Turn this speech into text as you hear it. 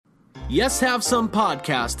Yes Have Some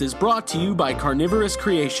podcast is brought to you by Carnivorous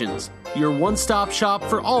Creations, your one-stop shop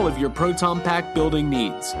for all of your Proton Pack building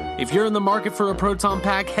needs. If you're in the market for a Proton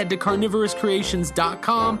Pack, head to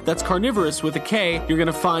carnivorouscreations.com. That's carnivorous with a K. You're going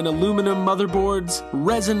to find aluminum motherboards,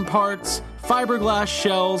 resin parts, fiberglass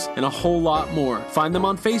shells, and a whole lot more. Find them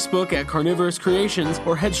on Facebook at Carnivorous Creations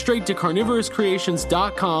or head straight to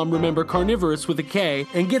carnivorouscreations.com, remember carnivorous with a K,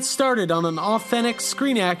 and get started on an authentic,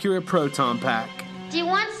 screen-accurate Proton Pack. Do you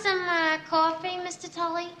want some coffee, Mr.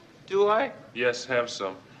 Tully? Do I? Yes, have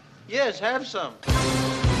some. Yes, have some.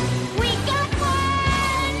 We got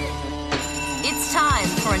one! It's time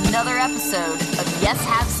for another episode of Yes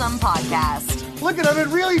Have Some podcast. Look at him in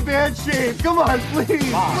really bad shape. Come on,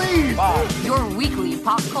 please, please. Your weekly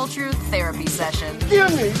pop culture therapy session. Give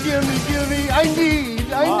me. I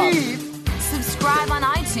need. Subscribe on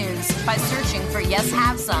iTunes by searching for Yes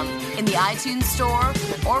Have Some in the iTunes store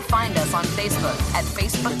or find us on Facebook at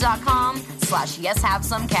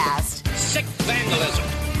facebook.com/YesHaveSomeCast. Sick vandalism.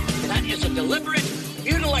 That is a deliberate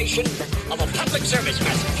mutilation of a public service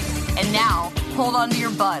message. And now, hold on to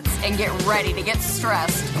your butts and get ready to get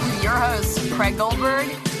stressed with your hosts, Craig Goldberg,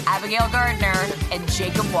 Abigail Gardner, and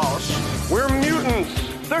Jacob Walsh. We're mutants.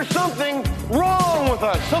 There's something wrong with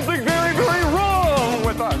us. Something very, very wrong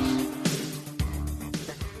with us.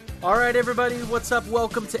 All right, everybody, what's up?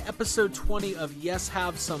 Welcome to episode 20 of Yes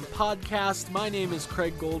Have Some podcast. My name is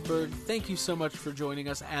Craig Goldberg. Thank you so much for joining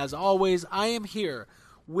us. As always, I am here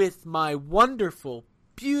with my wonderful,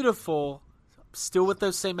 beautiful, still with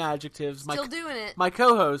those same adjectives, Still doing it. my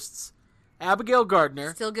co-hosts, Abigail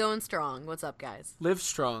Gardner. Still going strong. What's up, guys? Live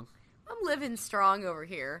strong. I'm living strong over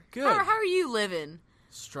here. Good. How are you living?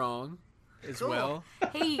 Strong as Cool. well.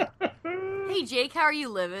 Hey, Jake, how are you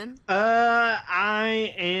living?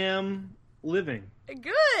 I am living.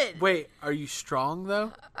 Good. Wait, are you strong,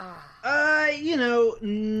 though?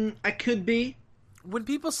 I could be. When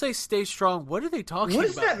people say stay strong, what are they talking about? What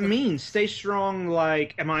does that mean? Stay strong,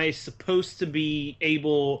 like, am I supposed to be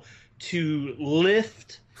able to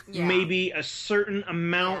lift maybe a certain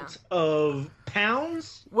amount of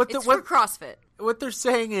pounds? It's for CrossFit. What they're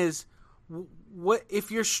saying is, what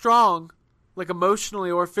if you're strong, like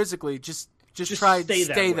emotionally or physically, just try to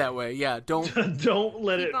stay that way. Yeah, don't let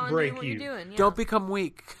Keep it on break doing what you. you're doing. Yeah. Don't become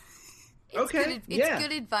weak. It's good,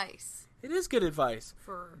 good advice. It is good advice.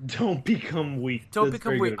 Don't become weak. Don't That's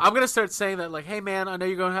become very weak. good. I'm gonna start saying that, like, hey man, I know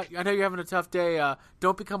you're having a tough day.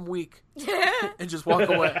 Don't become weak. And just walk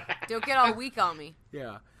away. Don't get all weak on me.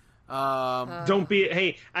 Yeah. Don't be.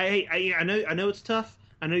 Hey, I know it's tough.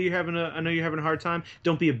 I know you're having a hard time.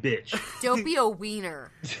 Don't be a bitch. Don't be a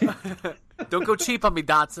wiener. Don't go cheap on me,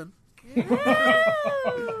 Dotson.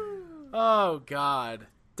 Oh God.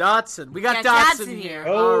 Dotson. We got Dotson here.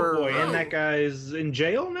 Oh boy, and that guy's in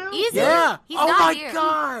jail now? Is Yeah. He's Oh not my here.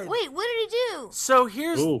 God. Wait, what did he do? So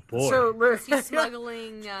here's. Oh boy. So Is he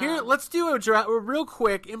smuggling? here, let's do a real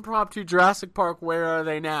quick impromptu Jurassic Park. Where are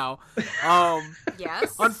they now?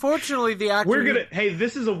 Yes. Unfortunately, the actor. Hey,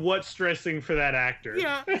 this is a what's stressing for that actor.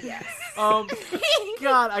 Yeah. Yes.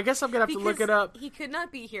 God, I guess I'm gonna have to look it up. He could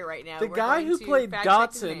not be here right now. The We're guy going who to played fact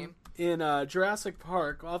check his Dotson name. in Jurassic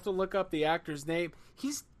Park, I'll have to look up the actor's name.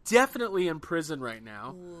 He's definitely in prison right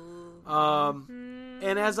now.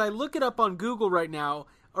 And as I look it up on Google right now,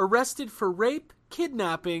 arrested for rape,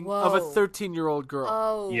 kidnapping of a 13-year-old girl.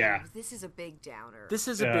 Oh, Yeah. This is a big downer. This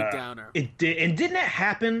is a big downer. It did, and didn't it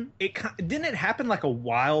happen? Didn't it happen like a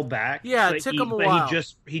while back? Yeah, it Like, took him a while.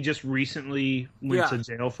 He just recently went to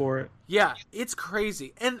jail for it. Yeah, it's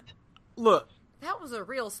crazy. And look, That was a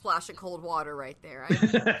real splash of cold water right there.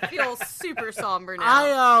 I feel super somber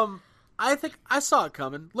now. I think I saw it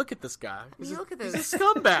coming. Look at this guy. Look at He's those a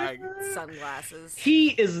scumbag. sunglasses. He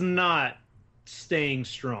is not staying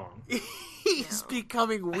strong. He's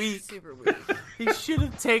becoming weak. Super weak. He should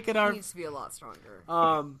have taken our. He needs to be a lot stronger.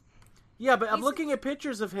 Yeah, but I'm looking at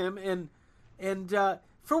pictures of him, and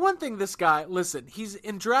for one thing, this guy, listen, he's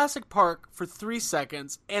in Jurassic Park for 3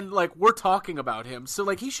 seconds, and, like, we're talking about him, so,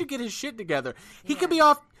 like, he should get his shit together. He could be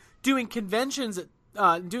off doing conventions,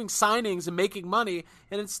 doing signings and making money,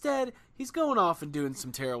 and instead, he's going off and doing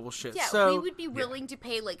some terrible shit. Yeah, so, we would be willing to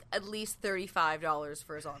pay, like, at least $35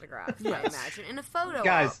 for his autograph, I imagine, in a photo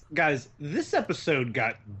Guys, this episode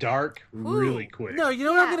got dark really quick. No, you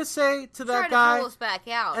know what I'm going to say to that Try guy? to pull us back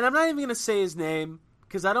out. And I'm not even going to say his name,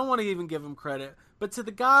 because I don't want to even give him credit, but to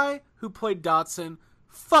the guy who played Dotson,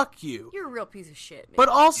 fuck you. You're a real piece of shit, man. But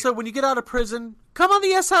also, when you get out of prison, come on the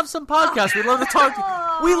Yes Have Some podcast. We'd love to talk to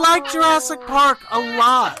you. We like Jurassic Park a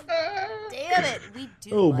lot. Damn it, we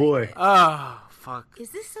do. Oh, like boy. it. Oh, fuck.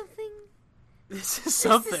 Is this something This is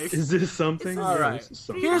something. Is this something? All right. This is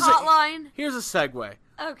something. Here's hotline. Here's a segue.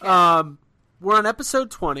 Okay. We're on episode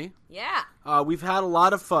 20. Yeah. We've had a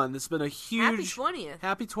lot of fun. This has been a huge... Happy 20th.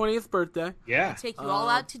 Happy 20th birthday. Yeah. We'll take you all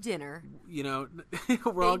out to dinner. You know,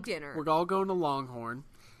 dinner. We're all going to Longhorn.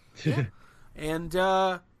 Yeah. And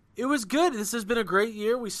it was good. This has been a great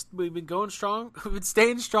year. We've been going strong. We've been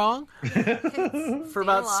staying strong for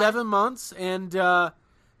about 7 months. And now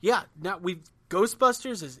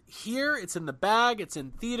Ghostbusters is here. It's in the bag. It's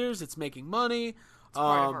in theaters. It's making money. It's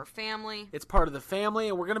part of our family. It's part of the family,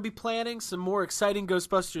 and we're going to be planning some more exciting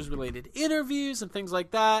Ghostbusters-related interviews and things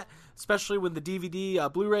like that, especially when the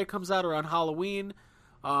DVD Blu-ray comes out around Halloween.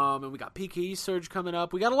 And we got PKE Surge coming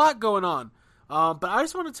up. We got a lot going on. But I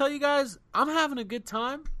just want to tell you guys, I'm having a good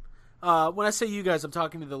time. When I say you guys, I'm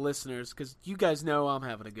talking to the listeners, because you guys know I'm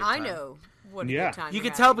having a good time. I know what a good time you you're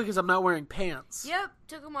can tell having. because I'm not wearing pants. Yep,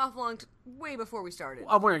 took them off way before we started.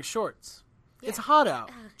 I'm wearing shorts. Yeah. It's hot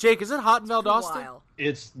out. Jake, is it hot in Valdosta?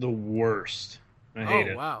 It's the worst. I hate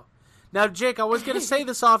it. Oh, wow. Now, Jake, I was going to say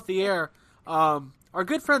this off the air. Our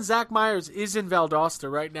good friend Zach Myers is in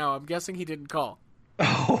Valdosta right now. I'm guessing he didn't call.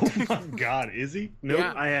 Oh, my God. Is he? Nope,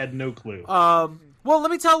 Yeah. I had no clue. Well,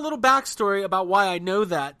 let me tell a little backstory about why I know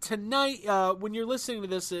that. Tonight, when you're listening to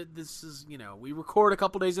this, this is, we record a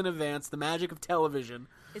couple days in advance, the magic of television.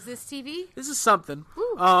 Is this TV? This is something.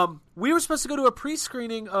 We were supposed to go to a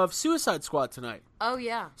pre-screening of Suicide Squad tonight. Oh,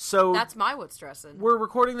 yeah. So that's what's stressing. We're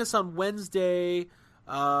recording this on Wednesday,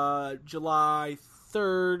 July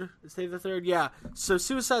 3rd. Is today the 3rd? Yeah. So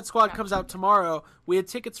Suicide Squad comes out tomorrow. We had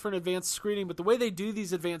tickets for an advanced screening, but the way they do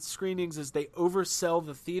these advanced screenings is they oversell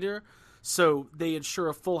the theater. So they ensure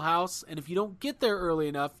a full house, and if you don't get there early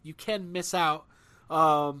enough, you can miss out.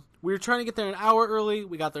 We were trying to get there an hour early.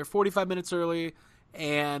 We got there 45 minutes early,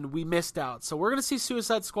 and we missed out. So we're going to see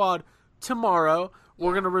Suicide Squad tomorrow. Yeah.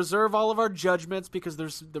 We're going to reserve all of our judgments because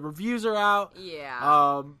the reviews are out.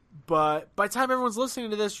 Yeah. But by the time everyone's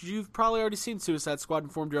listening to this, you've probably already seen Suicide Squad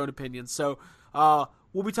and formed your own opinion. So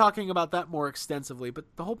we'll be talking about that more extensively. But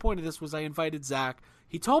the whole point of this was I invited Zach.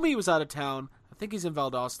 He told me he was out of town. I think he's in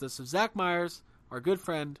Valdosta. So Zach Myers, our good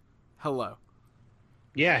friend, hello.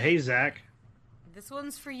 Yeah, hey, Zach. This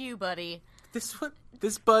one's for you, buddy. This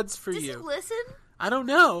bud's for Does you. Does he listen? I don't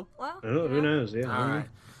know. Well, who knows? Yeah. All right.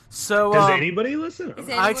 So does anybody listen? Is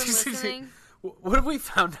anyone listening? What have we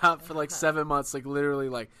found out for 7 months?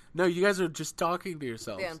 Literally, no, you guys are just talking to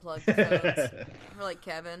yourselves. They unplugged the phones. For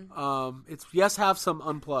Kevin. It's yes, have some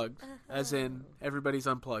unplugged, as in everybody's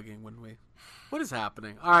unplugging when we. What is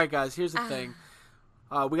happening? All right, guys. Here's the thing.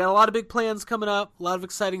 We got a lot of big plans coming up. A lot of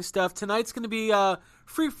exciting stuff. Tonight's going to be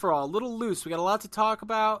free for all, a little loose. We got a lot to talk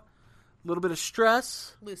about. A little bit of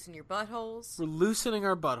stress. Loosen your buttholes. We're loosening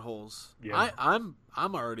our buttholes. Yeah. I'm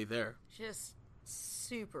already there. Just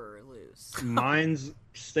super loose. Mine's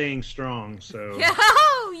staying strong, so.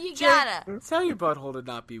 Oh, you gotta. Tell your butthole to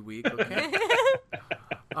not be weak, okay?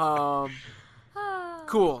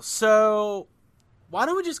 Cool. So, why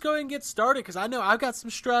don't we just go ahead and get started? Because I know I've got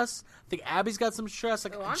some stress. I think Abby's got some stress.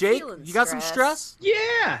 Jake, you got some stress?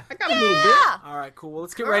 Yeah, I got a little bit. All right, cool. Well,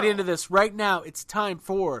 let's get right into this. Right now, it's time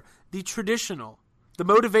for the traditional, the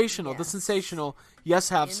motivational, the sensational. Yes,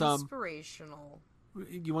 have some. Inspirational.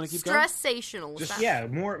 You want to keep going? Stressational. Just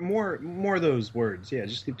more of those words. Yeah,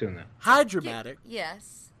 just keep doing that. Hydromatic.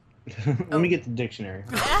 Yes. Let me get the dictionary.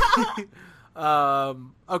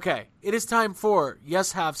 Okay, it is time for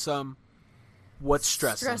yes, have some. What's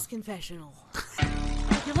stressing? Stress confessional.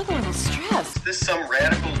 You look a little stressed. Is this some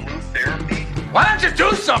radical new therapy? Why don't you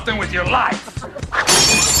do something with your life?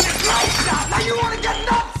 Now you want to get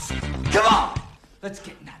nuts? Come on, let's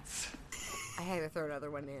get nuts. I had to throw another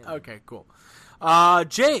one in. Okay, cool.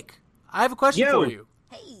 Jake, I have a question for you.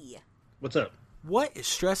 Hey. What's up? What is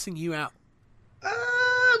stressing you out? A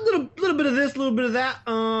little bit of this, a little bit of that.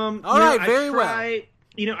 All right, very well.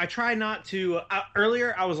 I try not to.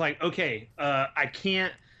 Earlier, I was like, okay, I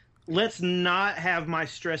can't. Let's not have my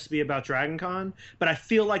stress be about Dragon Con. But I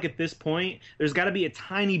feel like at this point, there's got to be a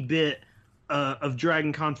tiny bit of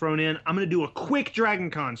Dragon Con thrown in. I'm going to do a quick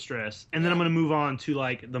Dragon Con stress, and then I'm going to move on to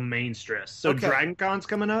the main stress. So Dragon Con's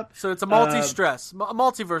coming up. So it's a multi-stress, a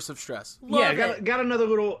multiverse of stress. Got another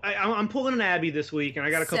little. I'm pulling an Abby this week, and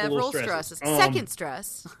I got a couple little stresses. Second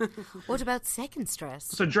stress. What about second stress?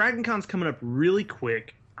 So Dragon Con's coming up really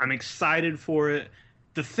quick. I'm excited for it.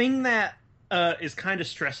 The thing that is kind of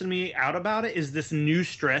stressing me out about it is this new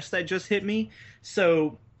stress that just hit me.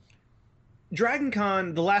 So Dragon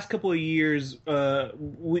Con, the last couple of years,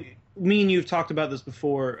 me and you have talked about this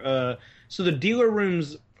before. So the dealer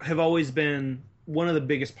rooms have always been one of the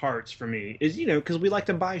biggest parts for me. Is because we like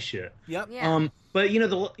to buy shit. Yep. Yeah. But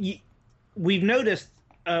we've noticed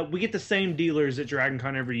we get the same dealers at Dragon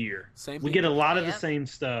Con every year. We get a lot of the same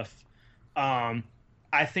stuff.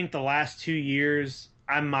 I think the last 2 years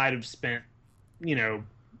I might have spent,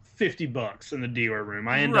 $50 in the dealer room.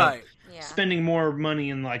 I end up spending more money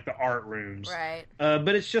in like the art rooms. Right.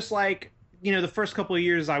 But it's just like, the first couple of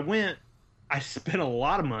years I went, I spent a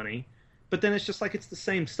lot of money, but then it's just like it's the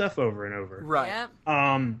same stuff over and over. Right.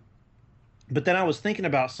 Yep. But then I was thinking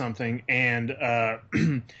about something, and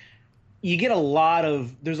you get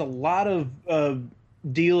there's a lot of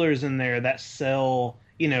dealers in there that sell,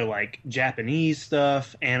 like Japanese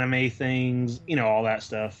stuff, anime things, all that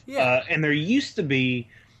stuff. Yeah. And there used to be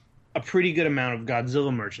a pretty good amount of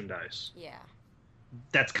Godzilla merchandise. Yeah.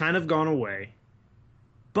 That's kind of gone away.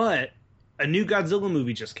 But a new Godzilla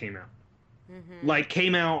movie just came out. Mm-hmm. Like,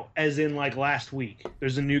 came out as in, like, last week.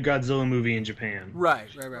 There's a new Godzilla movie in Japan. Right.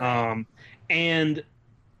 And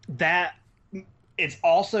that, it's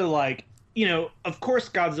also like, of course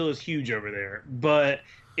Godzilla's huge over there, but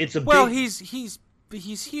it's a well, big... he's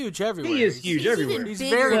huge everywhere. He is huge everywhere. He's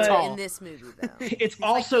very tall in this movie, though. It's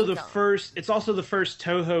also the first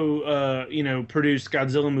Toho, produced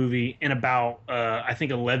Godzilla movie in about, I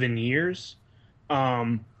think 11 years.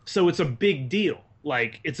 So it's a big deal.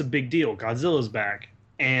 Like, it's a big deal. Godzilla's back,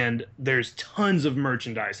 and there's tons of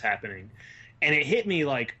merchandise happening. And it hit me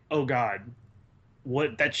like, oh god,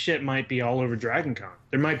 that shit might be all over Dragon Con.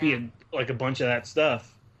 There might be a bunch of that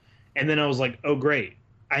stuff. And then I was like, oh great,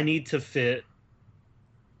 I need to fit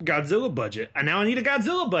Godzilla budget. And now I need a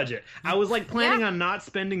Godzilla budget. I was like planning on not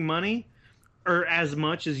spending money or as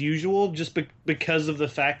much as usual just because of the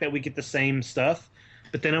fact that we get the same stuff.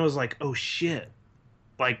 But then I was like, oh shit.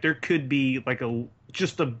 Like, there could be like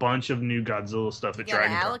just a bunch of new Godzilla stuff at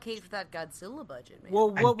Dragon Con. Allocate for that Godzilla budget, man.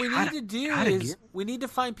 Well, what we need to do is we need to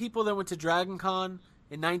find people that went to Dragon Con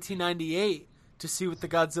in 1998 to see what the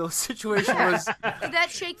Godzilla situation was. Did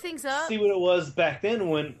that shake things up? See what it was back then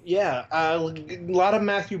when, a lot of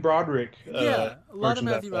Matthew Broderick. A lot of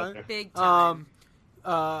Matthew Broderick. Big time.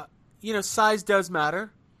 Size does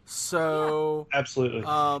matter. So. Absolutely.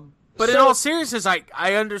 But in all seriousness,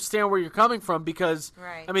 I understand where you're coming from because,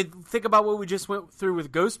 right. I mean, think about what we just went through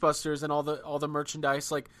with Ghostbusters and all the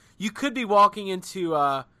merchandise. Like, you could be walking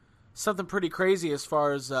into something pretty crazy as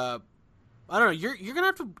far as I don't know. You're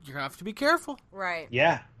gonna have to be careful. Right.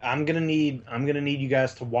 Yeah, I'm gonna need you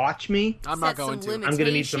guys to watch me. I'm not going to. I'm gonna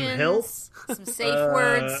need some help. Some safe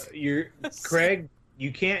words. Craig.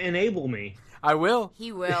 You can't enable me. I will.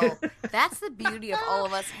 He will. That's the beauty of all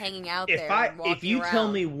of us hanging out there. If you tell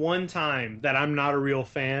me one time that I'm not a real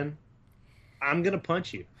fan, I'm gonna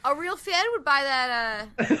punch you. A real fan would buy that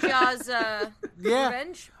Jaws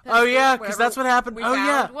Revenge. Oh yeah, because that's what happened.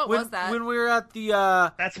 What was that? When we were at the.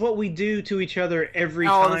 That's what we do to each other every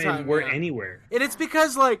time we're anywhere. And it's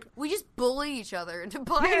because we just bully each other into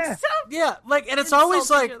buying stuff. Yeah, and it's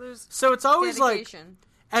always like so. It's always dedication.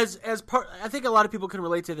 As part, I think a lot of people can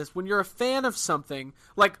relate to this. When you're a fan of something,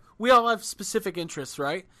 like we all have specific interests,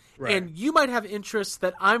 right? And you might have interests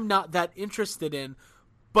that I'm not that interested in,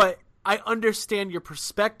 but I understand your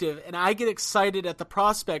perspective, and I get excited at the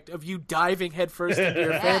prospect of you diving headfirst into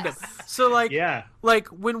your fandom. So,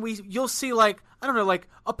 when you'll see, I don't know,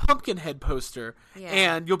 a Pumpkinhead poster,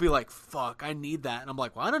 and you'll be like, fuck, I need that. And I'm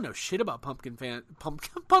like, well, I don't know shit about Pumpkin fan. I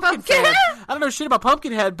don't know shit about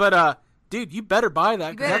Pumpkinhead, but, dude, you better buy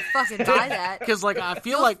that. You better fucking buy that. Because, I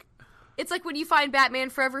feel like... It's like when you find Batman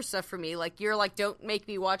Forever stuff for me. Like, you're like, don't make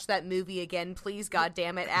me watch that movie again, please,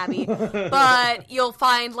 goddammit, Abby. But you'll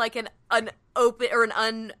find, an open, or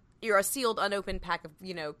you're a sealed, unopened pack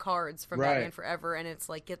of, cards from Batman Forever, and it's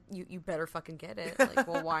like, you better fucking get it. Like,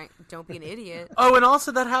 well, why? Don't be an idiot. Oh, and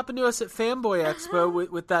also that happened to us at Fanboy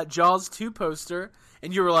Expo with that Jaws 2 poster,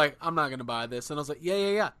 and you were like, I'm not going to buy this. And I was like,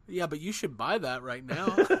 yeah, but you should buy that right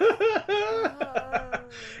now.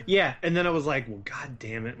 Yeah, and then I was like, well, god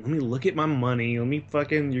damn it, let me look at my money, you're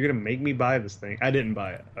gonna make me buy this thing. I didn't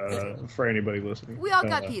buy it, for anybody listening. We all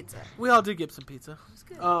got pizza. We all did get some pizza. It was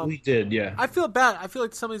good. We did, yeah. I feel bad. I feel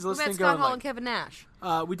like somebody's listening we met Scott Hall and Kevin Nash.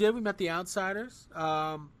 We did. We met the Outsiders,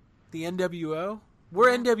 the NWO. We're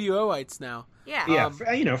NWOites now. Yeah.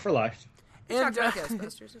 Yeah, for life. We talked about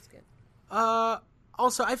Ghostbusters. It's good.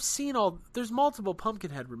 Also, I've seen there's multiple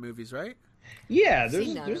Pumpkinhead movies, right? Yeah,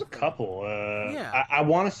 there's a couple. I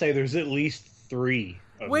want to say there's at least 3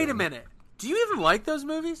 of Wait them. a minute. Do you even like those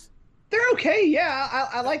movies? They're okay, yeah.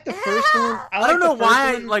 I like the first one. I don't know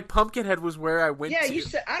why Pumpkinhead was where I went to. Yeah, you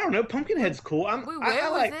said, I don't know, Pumpkinhead's cool.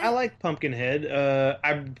 I like Pumpkinhead.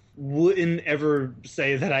 I wouldn't ever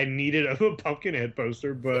say that I needed a Pumpkinhead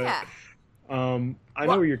poster, but I know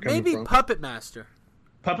where you're coming from. Maybe Puppet Master.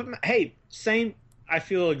 Hey, same. I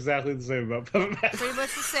feel exactly the same about Puppet Master. Pretty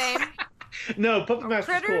much the same. No, Puppet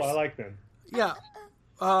Master's Critters? cool. I like them. Yeah.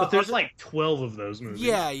 But there's like 12 of those movies.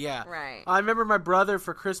 Yeah. Right. I remember my brother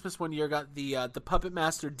for Christmas one year got the Puppet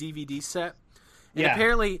Master DVD set. And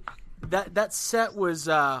apparently that set was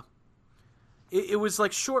it was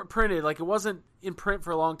like short printed, like it wasn't in print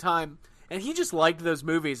for a long time. And he just liked those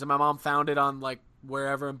movies, and my mom found it on like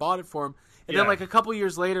wherever and bought it for him. And then like a couple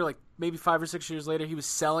years later, like maybe 5 or 6 years later, he was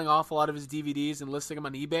selling off a lot of his DVDs and listing them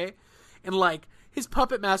on eBay. And like his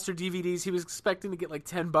Puppet Master DVDs, he was expecting to get like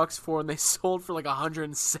 $10 for, and they sold for like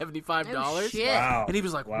 $175. Oh, shit. Wow. And he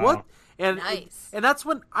was like, Wow. "What?" And Nice. and that's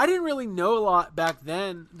when I didn't really know a lot back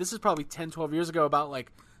then. This is probably 10, 12 years ago about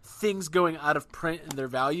like things going out of print and their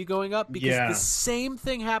value going up, because the same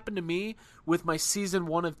thing happened to me with my season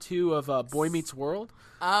 1 of 2 of Boy Meets World.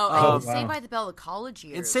 Oh, and Saved by the Bell, the college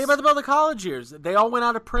years. And Saved by the Bell, the college years. They all went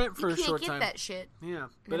out of print for a short time. You can't get that shit. Yeah, No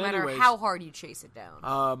but matter anyways, how hard you chase it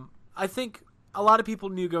down. I think a lot of people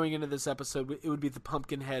knew going into this episode it would be the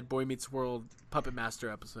Pumpkinhead Boy Meets World Puppet Master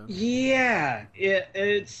episode. Yeah,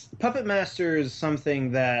 it's Puppet Master is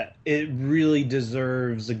something that it really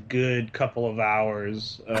deserves a good couple of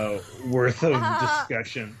hours worth of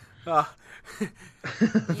discussion.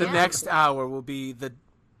 The next hour will be the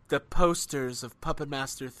posters of Puppet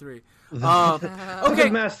Master 3.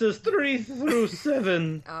 Puppet Masters 3 through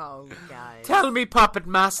 7. Oh, God. Tell me, Puppet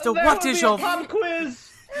Master, what is your pop quiz?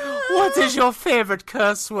 What is your favorite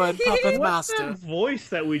curse word, Puppet Master? What's that voice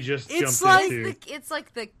that we just jumped into? It's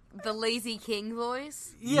like the Lazy King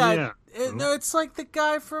voice. Yeah. No, it's like the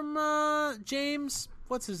guy from James.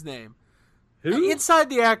 What's his name? Who? Inside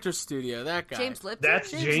the Actors Studio, that guy. James Lipton?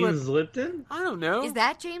 That's James Lipton? I don't know. Is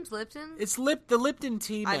that James Lipton? It's the Lipton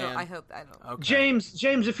tea man. I hope. Okay.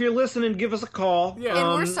 James, if you're listening, give us a call. Yeah.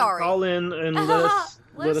 And we're sorry. Call in and let us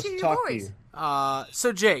hear your talk to voice. you.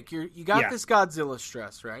 So Jake, you got this Godzilla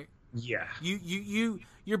stress, right? Yeah.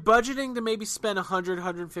 You're budgeting to maybe spend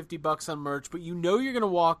 $100-$150 on merch, but you know you're gonna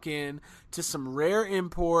walk in to some rare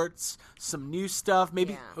imports, some new stuff,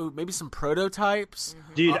 maybe some prototypes.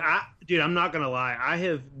 Mm-hmm. Dude, I'm not gonna lie.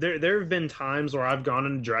 There have been times where I've gone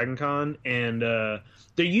into Dragon Con, and there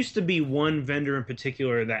used to be one vendor in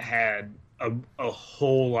particular that had a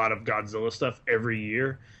whole lot of Godzilla stuff every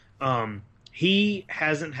year. He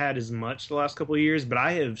hasn't had as much the last couple of years, but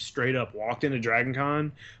I have straight up walked into Dragon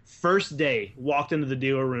Con, first day, walked into the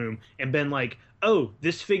dealer room, and been like, oh,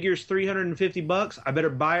 this figure's $350. I better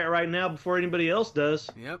buy it right now before anybody else does.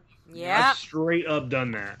 Yep. Yeah. I've straight up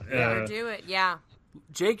done that. Better do it, yeah.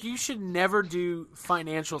 Jake, you should never do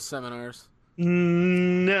financial seminars.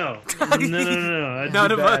 No.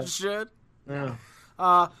 None of us should. No.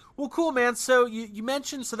 Well, cool, man. So you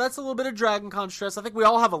mentioned, so that's a little bit of Dragon Con stress. I think we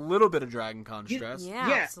all have a little bit of Dragon Con stress. Yeah,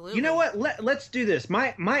 absolutely. You know what? Let's do this.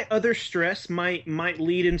 My other stress might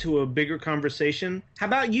lead into a bigger conversation. How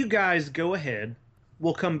about you guys go ahead?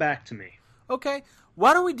 We'll come back to me. Okay.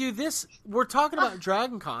 Why don't we do this? We're talking about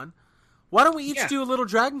Dragon Con. Why don't we each do a little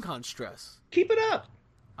Dragon Con stress? Keep it up.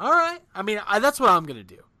 All right. I mean, that's what I'm going to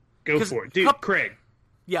do. Go for it. Dude, Craig.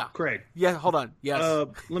 Yeah. Craig. Yeah, hold on. Yes.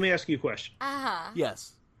 Let me ask you a question.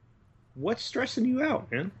 Yes. What's stressing you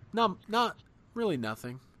out, man? No, not really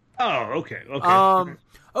nothing. Oh, okay.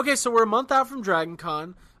 Okay, so we're a month out from Dragon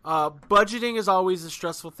Con. Budgeting is always a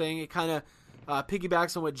stressful thing. It kind of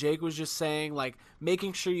piggybacks on what Jake was just saying, like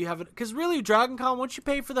making sure you have it. Because really, Dragon Con, once you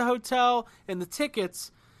pay for the hotel and the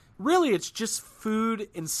tickets, really it's just food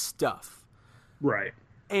and stuff. Right.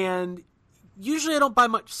 And usually I don't buy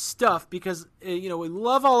much stuff because, we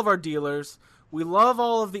love all of our dealers. We love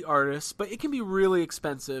all of the artists, but it can be really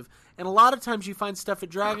expensive. And a lot of times you find stuff at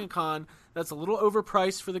Dragon Con that's a little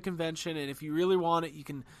overpriced for the convention, and if you really want it, you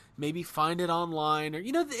can maybe find it online. Or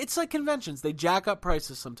it's like conventions. They jack up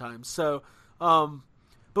prices sometimes. So, but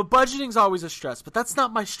budgeting's always a stress. But that's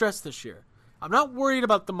not my stress this year. I'm not worried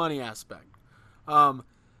about the money aspect. I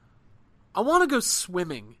want to go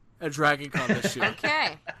swimming at Dragon Con this year.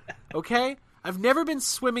 Okay? I've never been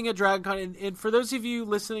swimming at Dragon Con, and for those of you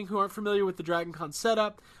listening who aren't familiar with the Dragon Con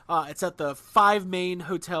setup, it's at the 5 main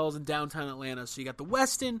hotels in downtown Atlanta. So you got the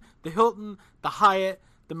Westin, the Hilton, the Hyatt,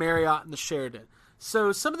 the Marriott, and the Sheraton.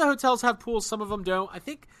 So some of the hotels have pools, some of them don't. I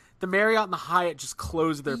think the Marriott and the Hyatt just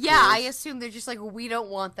closed their pools. Yeah, I assume they're just like, we don't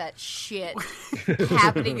want that shit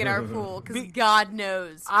happening in our pool, because God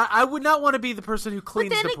knows. I would not want to be the person who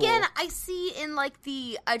cleans the pool. But then again, I see in like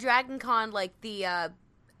the Dragon Con, like the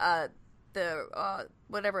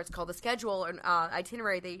whatever it's called, the schedule or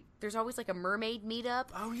itinerary, there's always like a mermaid meetup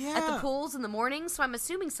at the pools in the morning, so I'm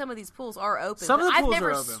assuming some of these pools are open. Some of the pools I've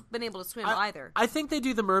never are open. been able to swim either. I think they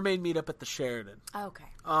do the mermaid meetup at the Sheraton. Okay.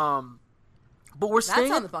 But we're That's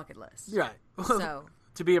staying on the bucket list. Right. So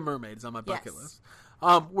to be a mermaid is on my bucket Yes.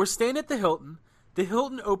 list. We're staying at the Hilton. The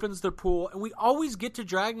Hilton opens their pool, and we always get to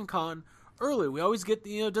Dragon Con early. We always get,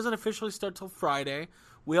 it doesn't officially start till Friday.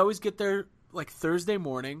 We always get there like Thursday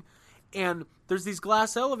morning, and there's these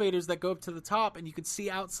glass elevators that go up to the top, and you can see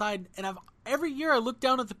outside. And every year I look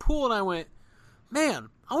down at the pool, and I went, man,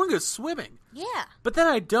 I want to go swimming. yeah. But then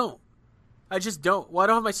I don't. I just don't. Well, I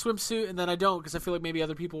don't have my swimsuit, and then I don't because I feel like maybe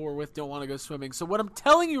other people we're with don't want to go swimming. So what I'm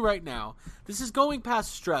telling you right now, this is going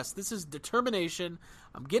past stress. This is determination.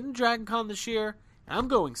 I'm getting Dragon Con this year, and I'm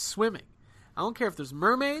going swimming. I don't care if there's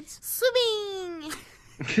mermaids. Swimming.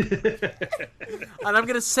 And I'm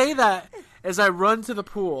going to say that as I run to the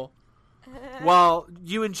pool while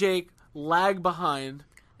you and Jake lag behind.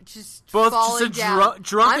 Just both falling just a down.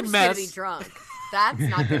 drunken I'm mess. gonna be drunk. That's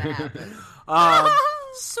not gonna happen.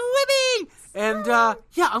 Swimming! And,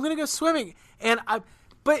 I'm going to go swimming.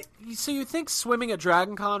 But, so you think swimming at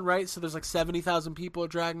Dragon Con, right? So there's like 70,000 people at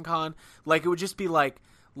Dragon Con. Like, it would just be like,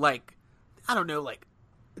 I don't know, like,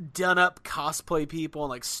 done-up cosplay people and,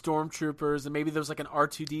 like, stormtroopers. And maybe there's, like, an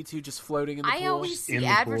R2-D2 just floating in the pool. I always see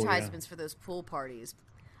advertisements for those pool parties.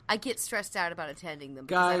 I get stressed out about attending them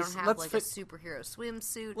because I don't have, like, a superhero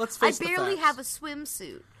swimsuit. Let's face I the barely facts. have a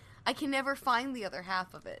swimsuit. I can never find the other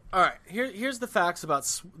half of it. All right, here's the facts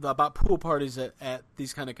about pool parties at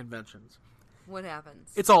these kind of conventions. What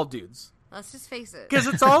happens? It's all dudes. Let's just face it. Because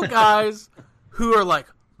it's all guys who are like,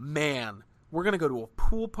 man, we're going to go to a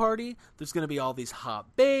pool party. There's going to be all these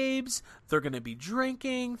hot babes. They're going to be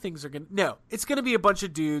drinking. Things are going to... No, it's going to be a bunch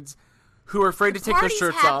of dudes who are afraid to take their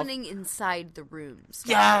shirts off. Party's happening inside the rooms.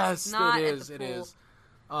 Yes, not it at is. the It pool.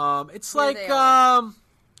 is. It's Where like they are.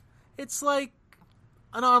 it's like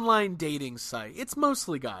an online dating site. It's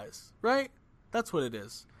mostly guys, right? That's what it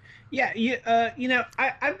is. Yeah,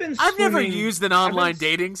 I've been. I've never swimming- used an online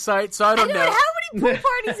dating site, so I don't know. How many pool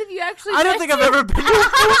parties have you actually I don't been think I've to? ever been to a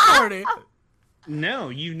pool party. No,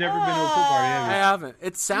 you've never been to a pool party, have I you? haven't. It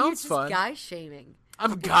You're sounds just fun. guy shaming.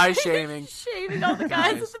 I'm guy shaming. Shaming all the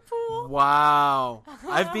guys Nice. at the pool. Wow,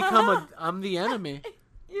 I'm the enemy.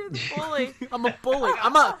 You're the bully. I'm a bully.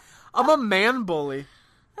 I'm a man bully.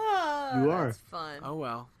 Oh, You are. That's fun. Oh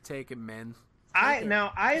well, take it, men.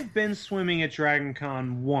 I've been swimming at Dragon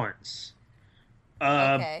Con once.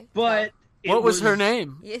 Okay. But What was her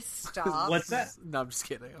name? Yes, stop. What's that? No, I'm just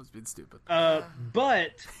kidding. I was being stupid.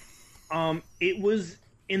 But it was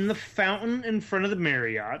in the fountain in front of the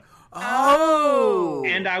Marriott. Oh!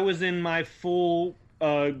 And I was in my full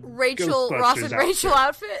Rachel Ghostbusters Ross and outfit. Rachel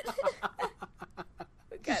outfit.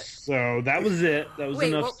 Okay. So that was it. That was Wait,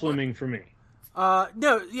 enough what- swimming for me.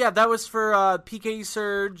 No, yeah, that was for PKE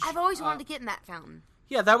Surge. I've always wanted to get in that fountain.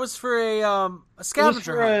 Yeah, that was for a It was scavenger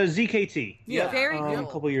for hunt. ZKT. Yeah. Very A cool.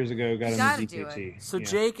 couple years ago, got You in gotta the do ZKT. So Yeah.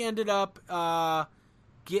 Jake ended up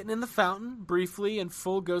getting in the fountain briefly in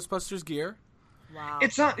full Ghostbusters gear. Wow.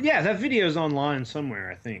 It's not. Yeah, that video's online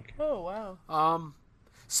somewhere, I think. Oh wow.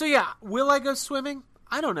 So yeah, will I go swimming?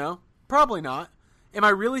 I don't know. Probably not. Am I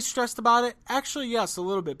really stressed about it? Actually, yes, a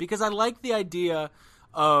little bit, because I like the idea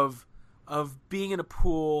of being in a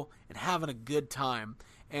pool and having a good time.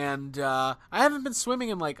 And I haven't been swimming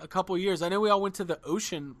in like a couple years. I know we all went to the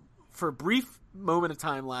ocean for a brief moment of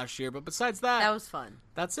time last year, but besides that That was fun.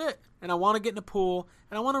 that's it. And I want to get in a pool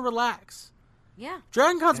and I want to relax. Yeah.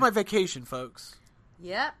 Dragon Con's my vacation, folks.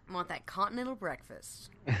 Yep. I want that continental breakfast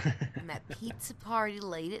and that pizza party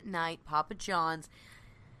late at night, Papa John's.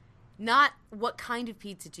 Not what kind of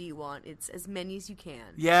pizza do you want? It's as many as you can.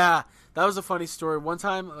 Yeah, that was a funny story. One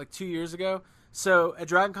time, like 2 years ago, so at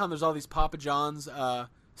Dragon Con, there's all these Papa John's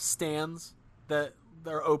stands that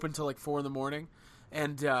are open till like 4 a.m.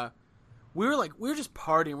 And we were just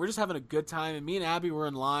partying. We were just having a good time. And me and Abby were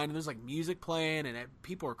in line, and there's like music playing, and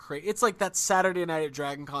people are crazy. It's like that Saturday night at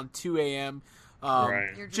Dragon Con, 2 a.m.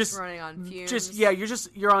 Right. You're just running on fumes.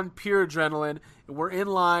 You're on pure adrenaline, and we're in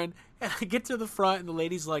line, and I get to the front, and the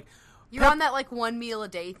lady's like, You're on that like one meal a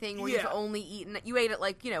day thing where Yeah. you've only eaten. You ate at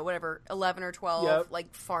like whatever 11 or 12 Yep.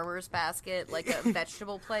 like farmer's basket, like a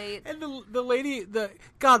vegetable plate. And the lady,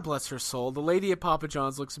 God bless her soul, the lady at Papa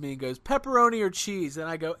John's looks at me and goes, pepperoni or cheese? And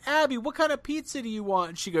I go, Abby, what kind of pizza do you want?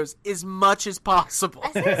 And she goes, as much as possible.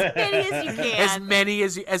 As many as you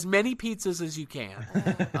can. as many pizzas as you can.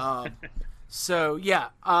 So yeah,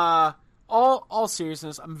 all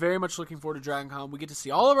seriousness, I'm very much looking forward to Dragon Con. We get to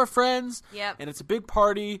see all of our friends. Yep. And it's a big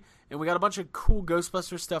party, and we got a bunch of cool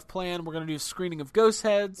Ghostbuster stuff planned. We're gonna do a screening of Ghost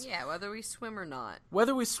Heads. Yeah, whether we swim or not.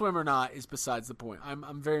 Whether we swim or not is besides the point.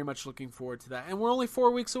 I'm very much looking forward to that. And we're only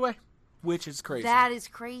 4 weeks away, which is crazy. That is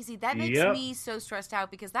crazy. That makes Yep. me so stressed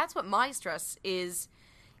out because that's what my stress is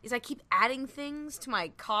I keep adding things to my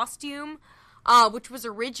costume. which was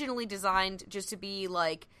originally designed just to be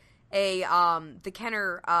like a the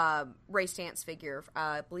Kenner race dance figure.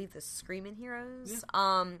 I believe the Screaming Heroes.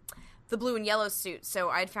 Yeah. The blue and yellow suit. So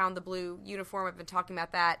I'd found the blue uniform. I've been talking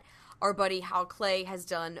about that. Our buddy Hal Clay has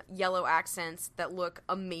done yellow accents that look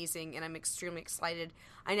amazing, and I'm extremely excited.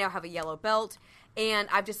 I now have a yellow belt, and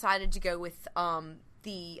I've decided to go with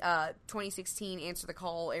the 2016 Answer the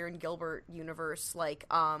Call Aaron Gilbert universe, like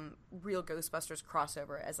real Ghostbusters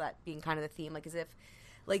crossover, as that being kind of the theme, like as if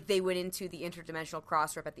like they went into the interdimensional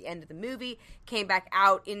cross-rip at the end of the movie, came back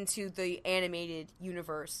out into the animated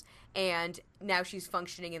universe, and now she's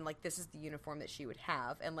functioning in like this is the uniform that she would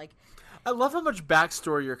have, and like I love how much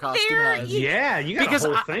backstory your costume has. Yeah, you got a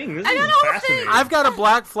whole thing. This is fascinating. I've got a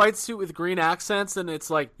black flight suit with green accents, and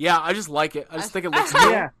it's like, yeah, I just like it. I just think it looks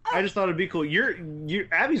cool. Yeah, I just thought it'd be cool.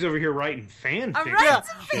 Abby's over here writing fanfic. Yeah,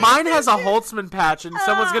 mine has a Holtzman patch, and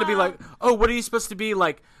someone's gonna be like, "Oh, what are you supposed to be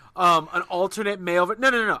like? An alternate male?"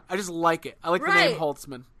 No. I just like it. I like the name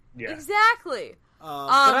Holtzman. Yeah, exactly. But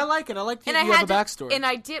I like it. I like that you have a backstory. And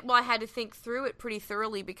I did. Well, I had to think through it pretty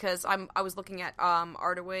thoroughly because I was looking at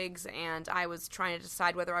Artawigs, and I was trying to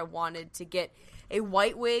decide whether I wanted to get a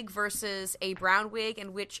white wig versus a brown wig,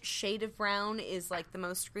 and which shade of brown is like the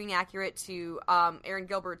most screen accurate to Aaron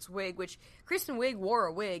Gilbert's wig, which Kristen Wiig wore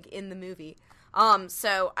a wig in the movie.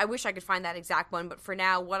 So I wish I could find that exact one, but for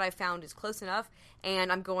now, what I found is close enough,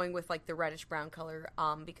 and I'm going with like the reddish brown color,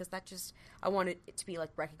 because I wanted it to be like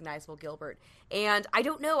recognizable Gilbert. And I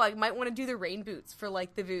don't know, I might want to do the rain boots for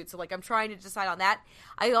like the boots, so like I'm trying to decide on that.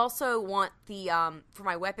 I also want the, for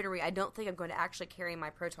my weaponry, I don't think I'm going to actually carry my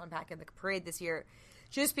proton pack in the parade this year,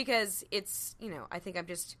 just because it's, I think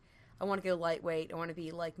I want to go lightweight. I want to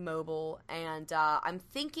be like mobile, and I'm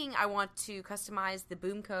thinking I want to customize the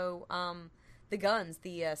Boomco, the guns,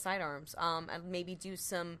 the sidearms, and maybe do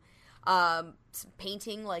some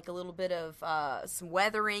painting, like a little bit of some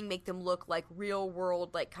weathering, make them look like real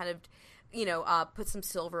world, like kind of, put some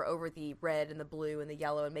silver over the red and the blue and the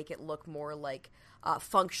yellow and make it look more like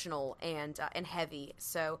functional and heavy.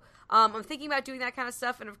 So I'm thinking about doing that kind of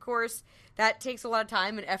stuff, and of course that takes a lot of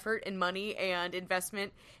time and effort and money and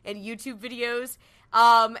investment and YouTube videos.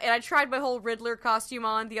 And I tried my whole Riddler costume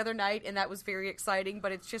on the other night, and that was very exciting,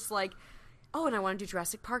 but it's just like, oh, and I want to do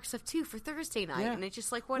Jurassic Park stuff too for Thursday night, and it's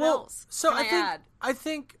just like, what else? So can I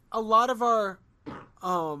think a lot of our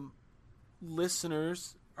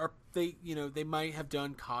listeners they might have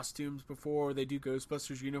done costumes before, or they do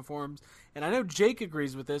Ghostbusters uniforms, and I know Jake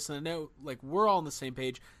agrees with this, and I know like we're all on the same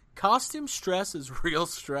page. Costume stress is real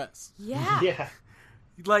stress. Yeah. Yeah.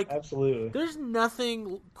 Like absolutely. There's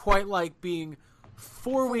nothing quite like being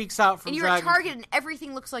 4 weeks out from and you're at Target and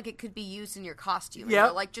everything looks like it could be used in your costume. Yeah,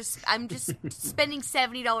 like I'm just spending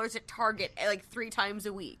 $70 at Target like 3 times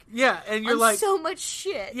a week. Yeah, and you're like so much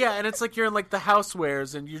shit. Yeah, and it's like you're in like the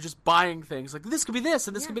housewares and you're just buying things like this could be this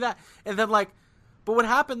and this could be that, and then like, but what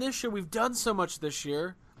happened this year? We've done so much this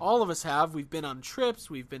year. All of us have. We've been on trips.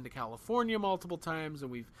 We've been to California multiple times, and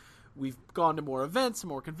we've gone to more events and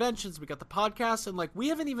more conventions. We got the podcast, and like we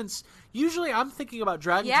haven't even. Usually, I'm thinking about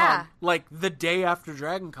DragonCon like the day after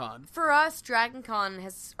DragonCon. For us, the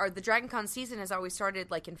DragonCon season has always started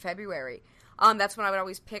like in February. That's when I would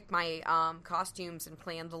always pick my costumes and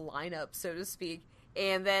plan the lineup, so to speak.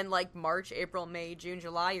 And then like March, April, May, June,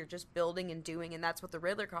 July, you're just building and doing, and that's what the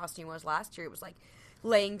Riddler costume was last year. It was like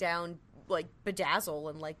laying down like bedazzle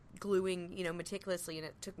and like gluing, meticulously, and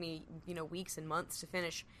it took me, weeks and months to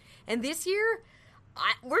finish. And this year,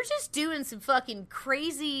 we're just doing some fucking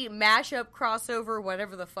crazy mashup, crossover,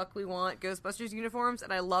 whatever the fuck we want, Ghostbusters uniforms,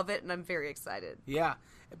 and I love it, and I'm very excited. Yeah,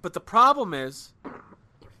 but the problem is,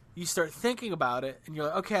 you start thinking about it, and you're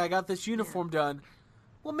like, okay, I got this uniform done.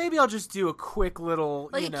 Well, maybe I'll just do a quick little,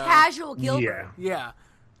 like a casual Gilbert. Yeah.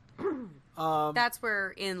 That's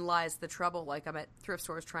wherein lies the trouble. Like, I'm at thrift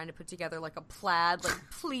stores trying to put together like a plaid, like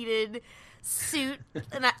pleated suit,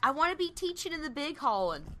 and I want to be teaching in the big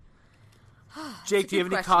hall. And Jake, do you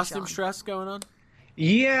have any costume stress going on?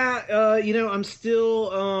 Yeah, I'm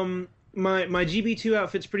still my GB2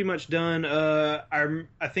 outfit's pretty much done.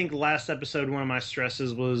 I think last episode one of my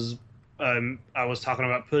stresses was I was talking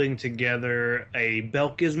about putting together a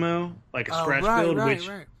belt gizmo, like a scratch build, which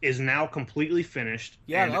is now completely finished.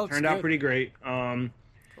 Yeah, and it turned out pretty great.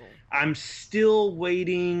 I'm still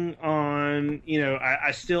waiting on,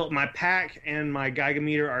 I still, my pack and my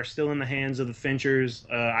Geiger are still in the hands of the Finchers.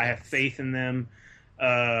 I have faith in them.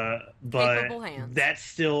 But that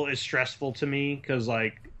still is stressful to me because,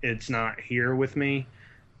 like, it's not here with me.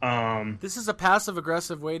 This is a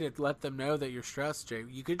passive-aggressive way to let them know that you're stressed, Jay.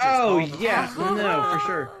 You could just no, for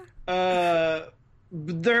sure.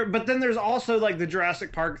 but then there's also like the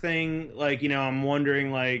Jurassic Park thing. Like, I'm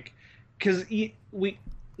wondering, like, because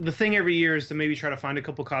the thing every year is to maybe try to find a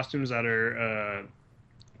couple costumes that are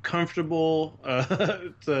comfortable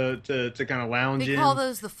to kind of lounge in. They call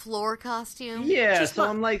those the floor costume. Yeah, so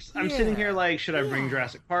I'm sitting here like, should I bring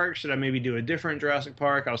Jurassic Park? Should I maybe do a different Jurassic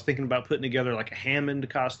Park? I was thinking about putting together like a Hammond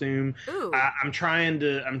costume. Ooh. I'm trying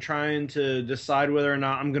to decide whether or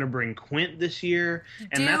not I'm going to bring Quint this year,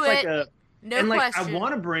 and that's like a. No and like question. I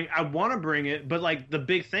want to bring it, but like the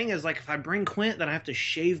big thing is like if I bring Quint, then I have to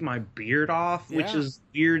shave my beard off, which is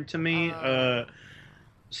weird to me.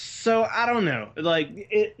 So I don't know. Like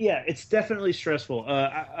it's definitely stressful.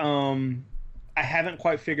 I haven't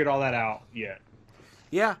quite figured all that out yet.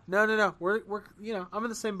 Yeah, no. We're I'm in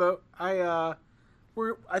the same boat. I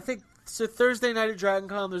think so. Thursday night at Dragon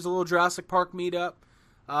Con, there's a little Jurassic Park meetup,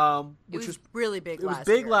 which was really big. It was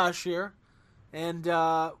big last year, and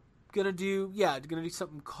gonna do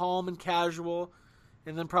something calm and casual,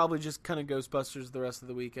 and then probably just kind of Ghostbusters the rest of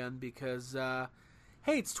the weekend because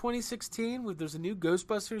hey, it's 2016. There's a new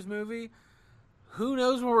Ghostbusters movie. Who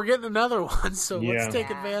knows when we're getting another one? So let's take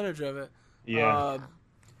advantage of it. Yeah. Cool.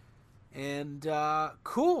 And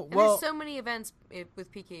well, there's so many events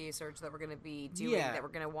with PKA Surge that we're going to be doing that we're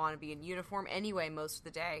going to want to be in uniform anyway most of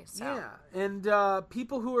the day. So. Yeah, and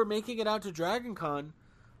people who are making it out to Dragon Con,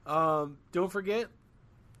 don't forget,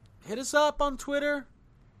 hit us up on Twitter.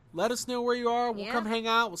 Let us know where you are. We'll come hang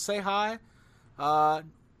out. We'll say hi.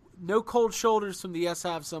 No cold shoulders from the Yes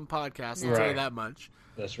Have Some podcast. I'll tell you that much.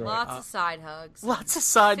 That's right. Lots of side hugs. Lots of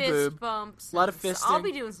side fist boob. bumps. A lot of fisting. I'll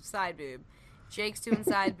be doing some side boob. Jake's doing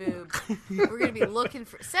side boob. We're going to be looking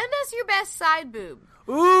for... Send us your best side boob.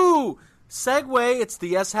 Ooh! Segue. It's the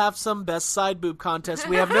Yes Have Some Best Side Boob contest.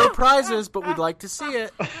 We have no prizes, but we'd like to see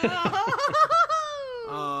it.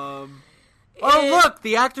 Oh, look!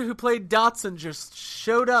 The actor who played Dotson just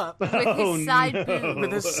showed up. With his side boob.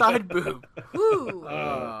 With his side boob. Woo!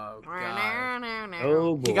 Oh, God.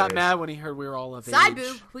 Oh, boy. He got mad when he heard we were all of Side age.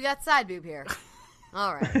 boob. We got side boob here.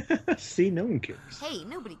 All right. See, no one cares. Hey,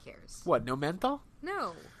 nobody cares. What, no menthol?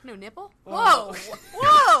 No nipple? Oh.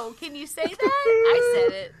 Whoa! Can you say that? I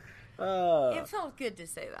said it. It felt good to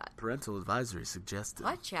say that. Parental advisory suggested.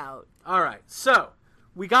 Watch out. All right, so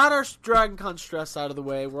we got our Dragon Con stress out of the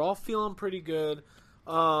way. We're all feeling pretty good.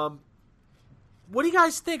 What do you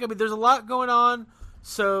guys think? I mean, there's a lot going on.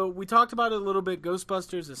 So we talked about it a little bit.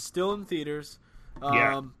 Ghostbusters is still in theaters.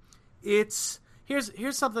 Here's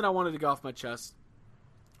something I wanted to get off my chest.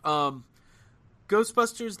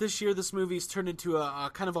 Ghostbusters this year, this movie's turned into a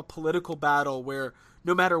kind of a political battle where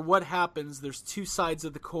no matter what happens, there's two sides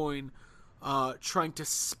of the coin trying to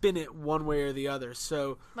spin it one way or the other.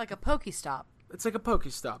 So like a Pokestop. It's like a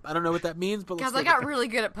Pokestop. I don't know what that means, but because I got really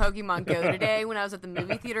good at Pokemon Go today when I was at the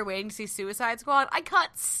movie theater waiting to see Suicide Squad. I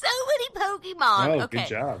caught so many Pokemon. Oh, good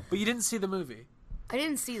job. But you didn't see the movie. I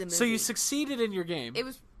didn't see the movie. So you succeeded in your game. It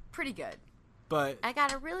was pretty good. But I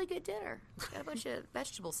got a really good dinner. Got a bunch of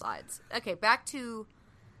vegetable sides. Okay, back to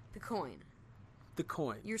the coin. The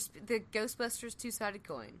coin. The Ghostbusters two-sided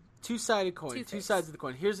coin. Two-sided coin. Two sides of the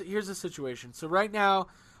coin. Here's the situation. So right now,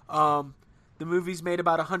 the movie's made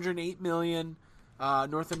about $108 million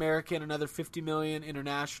North American, another $50 million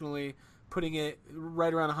internationally, putting it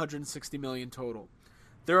right around $160 million total.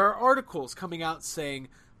 There are articles coming out saying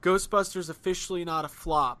Ghostbusters officially not a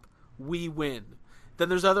flop. We win. Then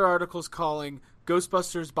there's other articles calling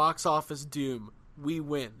Ghostbusters box office doom. We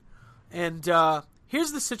win. And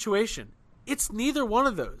here's the situation. It's neither one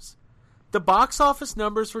of those. The box office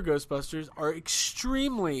numbers for Ghostbusters are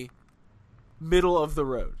extremely middle of the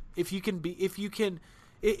road. It's going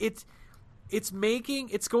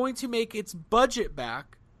to make its budget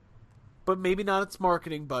back, but maybe not its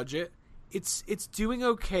marketing budget. It's doing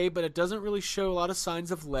okay, but it doesn't really show a lot of signs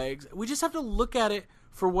of legs. We just have to look at it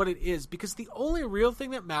for what it is, because the only real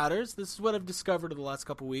thing that matters, this is what I've discovered in the last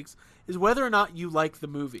couple weeks, is whether or not you like the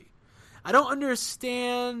movie. I don't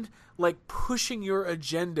understand, like, pushing your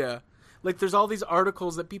agenda. Like, there's all these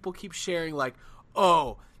articles that people keep sharing, like,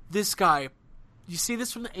 oh, this guy, you see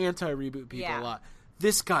this from the anti-reboot people a lot.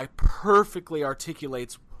 This guy perfectly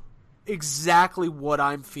articulates exactly what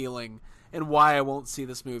I'm feeling and why I won't see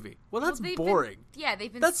this movie. Well, that's boring.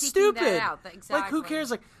 They've been that's seeking stupid. that out. Exactly. Like, who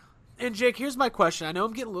cares? Like, and Jake, here's my question. I know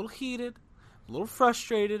I'm getting a little heated, a little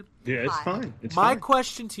frustrated. Yeah, it's fine. My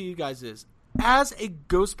question to you guys is, as a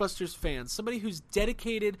Ghostbusters fan, somebody who's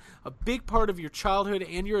dedicated a big part of your childhood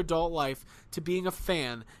and your adult life to being a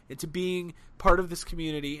fan and to being part of this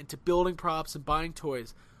community and to building props and buying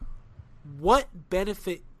toys, what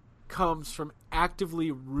benefit comes from actively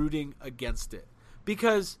rooting against it?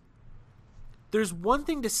 Because there's one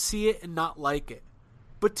thing to see it and not like it,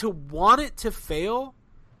 But to want it to fail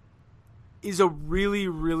is a really,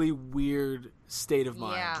 really weird state of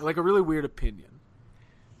mind. Yeah. Like a really weird opinion.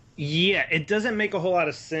 Yeah, it doesn't make a whole lot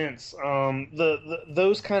of sense.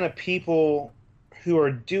 Those kind of people who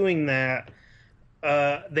are doing that,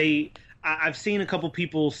 I've seen a couple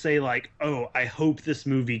people say like, "Oh, I hope this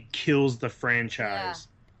movie kills the franchise."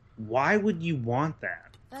 Yeah. Why would you want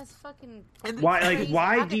that? That's fucking Why? Like, crazy.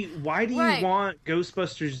 why do you want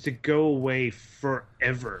Ghostbusters to go away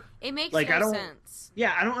forever? It makes like, no sense.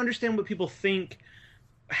 Yeah, I don't understand what people think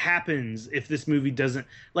happens if this movie doesn't.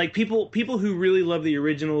 Like, people who really love the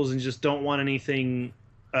originals and just don't want anything,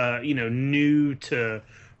 new to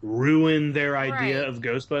ruin their idea of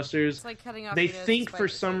Ghostbusters. It's like cutting off they your nose think to for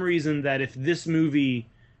spite some reason that if this movie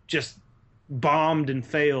just bombed and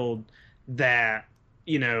failed, that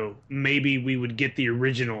maybe we would get the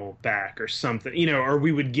original back or something, or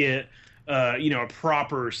we would get a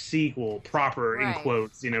proper sequel, in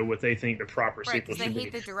quotes, what they think the proper sequel should be. They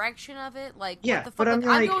hate the direction of it. Like, yeah, what the fuck? but I'm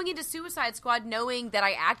like, going into Suicide Squad knowing that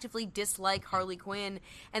I actively dislike Harley Quinn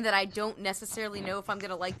and that I don't necessarily know if I'm going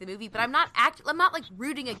to like the movie. But I'm not like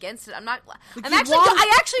rooting against it. I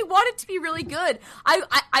actually want it to be really good.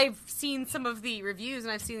 I've seen some of the reviews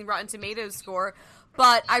and I've seen the Rotten Tomatoes score.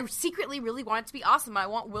 But I secretly really want it to be awesome. I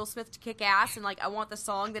want Will Smith to kick ass, and I want the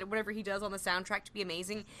song that whatever he does on the soundtrack to be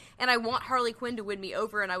amazing. And I want Harley Quinn to win me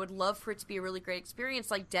over, and I would love for it to be a really great experience,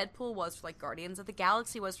 like Deadpool was for Guardians of the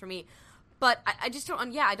Galaxy was for me. But I just don't.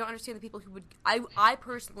 I don't understand the people who would. I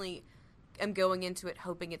personally am going into it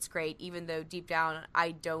hoping it's great, even though deep down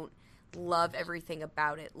I don't love everything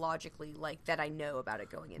about it logically, like that I know about it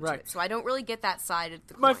going into it. So I don't really get that side of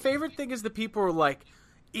the coin. My favorite thing is the people are like,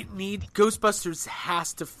 Ghostbusters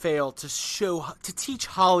has to fail to teach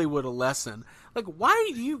Hollywood a lesson. Like, why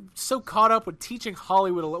are you so caught up with teaching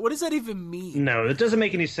Hollywood a lesson? What does that even mean? No, it doesn't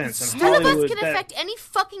make any sense. None of us can affect any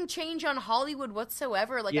fucking change on Hollywood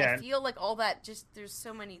whatsoever. Like, I feel like all that there's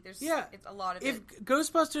so many, it's a lot of it. If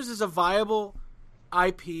Ghostbusters is a viable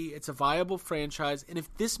IP, it's a viable franchise, and if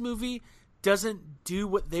this movie doesn't do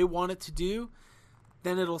what they want it to do,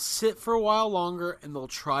 then it'll sit for a while longer and they'll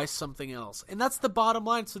try something else. And that's the bottom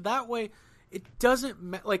line. So that way, it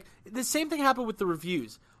doesn't like the same thing happened with the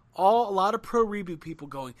reviews. A lot of pro reboot people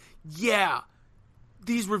going, yeah,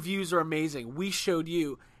 these reviews are amazing. We showed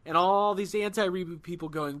you. And all these anti-reboot people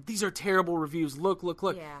going, these are terrible reviews. Look.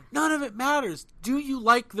 Yeah. None of it matters. Do you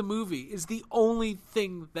like the movie is the only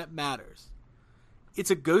thing that matters. It's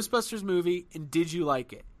a Ghostbusters movie, and did you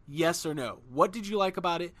like it? Yes or no? What did you like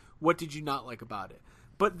about it? What did you not like about it?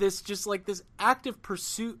 But this active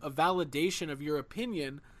pursuit of validation of your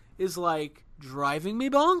opinion is like driving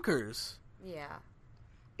me bonkers. Yeah.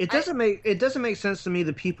 It doesn't make sense to me,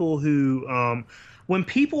 the people who when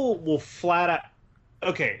people will flat out,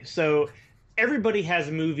 okay, so everybody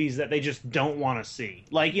has movies that they just don't want to see.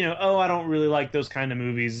 Like, I don't really like those kind of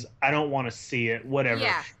movies. I don't want to see it, whatever.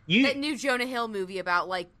 Yeah. That new Jonah Hill movie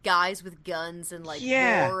about guys with guns and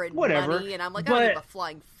war and money, and I'm like, I don't give a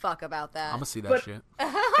flying fuck about that. I'm gonna see that shit.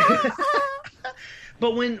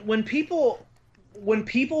 But when people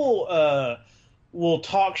will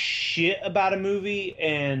talk shit about a movie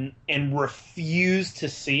and refuse to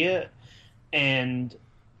see it, and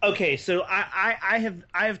okay, so I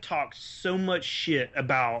have talked so much shit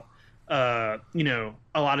about a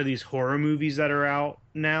lot of these horror movies that are out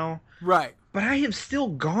now, right? But I have still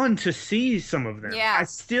gone to see some of them. Yeah, I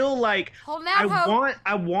still I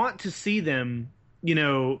want to see them,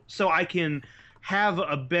 so I can have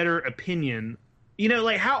a better opinion.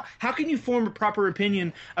 How can you form a proper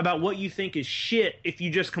opinion about what you think is shit if you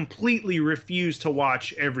just completely refuse to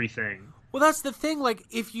watch everything? Well, that's the thing. Like,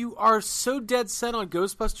 if you are so dead set on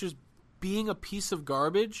Ghostbusters being a piece of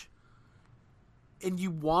garbage and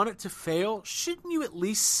you want it to fail, shouldn't you at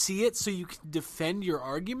least see it so you can defend your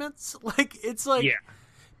arguments? Yeah.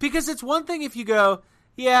 Because it's one thing if you go,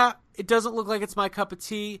 yeah, it doesn't look like it's my cup of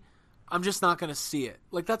tea, I'm just not going to see it.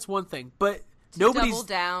 Like, that's one thing. But nobody's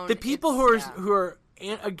down, the people who are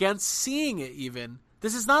against seeing it even.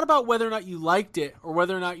 This is not about whether or not you liked it or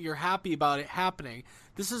whether or not you're happy about it happening.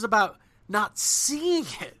 This is about not seeing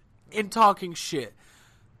it and talking shit.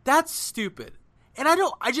 That's stupid. And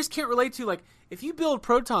I just can't relate to, like, if you build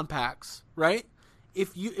proton packs, right?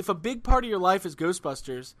 If a big part of your life is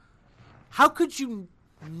Ghostbusters, how could you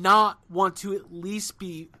not want to at least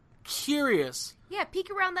be curious? Yeah, peek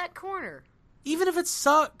around that corner. Even if it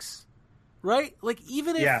sucks, right? Like,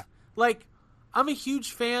 even if, like, I'm a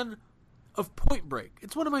huge fan of Point Break.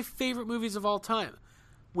 It's one of my favorite movies of all time.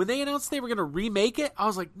 When they announced they were going to remake it, I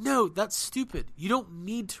was like, no, that's stupid. You don't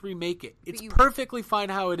need to remake it. It's perfectly fine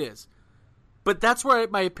how it is. But that's where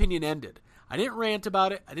my opinion ended. I didn't rant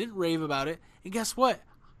about it. I didn't rave about it. And guess what?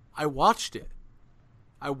 I watched it.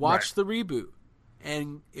 I watched the reboot,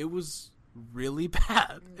 and it was really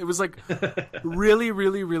bad. It was like really,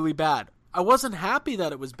 really, really bad. I wasn't happy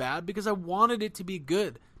that it was bad because I wanted it to be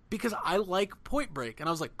good because I like Point Break, and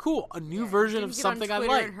I was like, cool, a new version of something I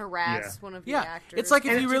like. And harass one of the actors. It's like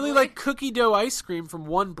if you really like cookie dough ice cream from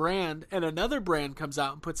one brand, and another brand comes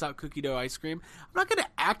out and puts out cookie dough ice cream. I'm not going to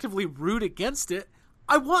actively root against it.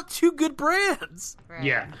 I want two good brands. Right.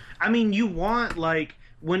 Yeah, I mean, you want like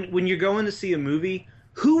when you're going to see a movie.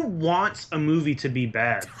 Who wants a movie to be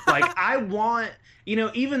bad? Like, I want,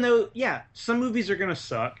 even though, some movies are going to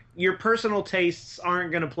suck. Your personal tastes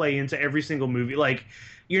aren't going to play into every single movie. Like,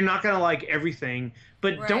 you're not going to like everything.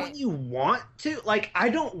 But don't you want to? Like, I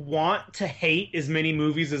don't want to hate as many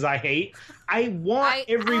movies as I hate. I want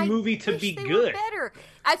every movie to be good. Better.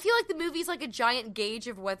 I feel like the movie's like a giant gauge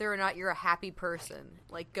of whether or not you're a happy person,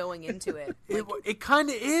 like, going into it. Like, it kind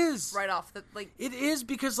of is. Right off the, like... It is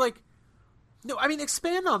because, like... No, I mean,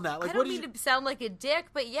 expand on that. Like, I don't mean to sound like a dick,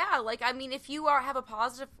 but yeah, like, I mean, if you have a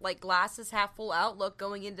positive, like, glasses half full outlook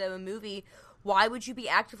going into a movie, why would you be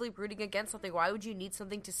actively rooting against something? Why would you need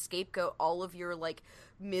something to scapegoat all of your, like,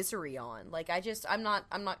 misery on? Like, I'm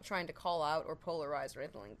not trying to call out or polarize or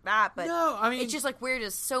anything like that, but no, I mean, it's just like, where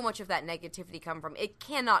does so much of that negativity come from? It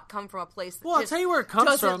cannot come from a place that I'll tell you where it comes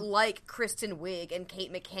doesn't from. like Kristen Wiig and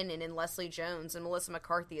Kate McKinnon and Leslie Jones and Melissa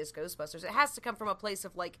McCarthy as Ghostbusters. It has to come from a place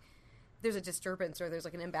of, like, there's a disturbance or there's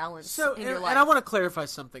like an imbalance in your life. And I want to clarify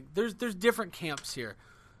something. There's different camps here.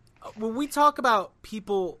 When we talk about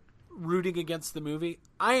people rooting against the movie,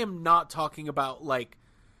 I am not talking about like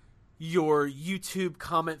your YouTube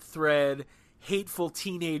comment thread, hateful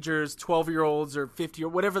teenagers, 12-year-olds or 50 or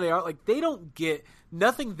whatever they are. Like, they don't get,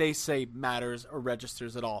 nothing they say matters or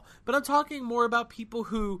registers at all. But I'm talking more about people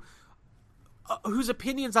whose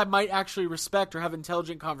opinions I might actually respect or have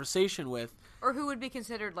intelligent conversation with. Or who would be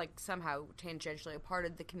considered, like, somehow tangentially a part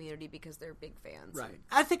of the community because they're big fans. Right.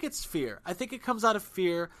 I think it's fear. I think it comes out of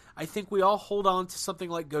fear. I think we all hold on to something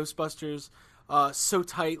like Ghostbusters so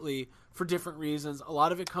tightly for different reasons. A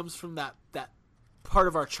lot of it comes from that part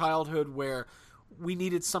of our childhood where we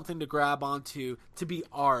needed something to grab onto to be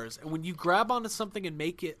ours. And when you grab onto something and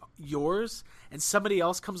make it yours and somebody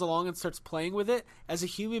else comes along and starts playing with it, as a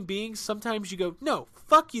human being, sometimes you go, no,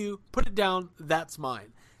 fuck you, put it down, that's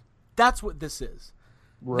mine. That's what this is.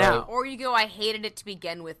 Right. Now, or you go, I hated it to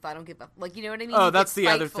begin with, I don't give a... Like, you know what I mean? Oh, You that's get the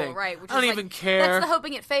other spiteful, thing. Right, which I don't is even like, care. That's the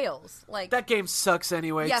hoping it fails. Like, that game sucks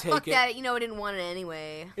anyway, yeah, take fuck it. that, I didn't want it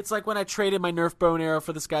anyway. It's like when I traded my Nerf bow and arrow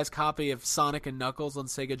for this guy's copy of Sonic and Knuckles on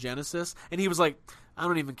Sega Genesis, and he was like, I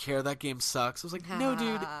don't even care, that game sucks. I was like, no,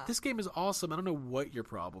 dude, this game is awesome. I don't know what your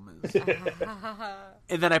problem is.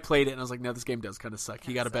 And then I played it, and I was like, no, this game does kind of suck.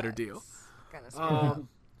 He got a better deal.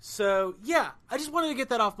 So, yeah, I just wanted to get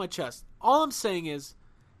that off my chest. All I'm saying is,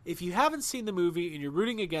 if you haven't seen the movie and you're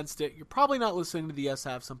rooting against it, you're probably not listening to the Yes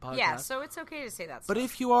Have Some podcast. Yeah, so it's okay to say that But stuff.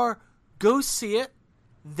 if you are, go see it,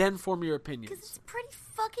 then form your opinions. Because it's pretty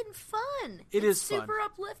fucking fun. It is super fun.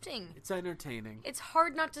 uplifting. It's entertaining. It's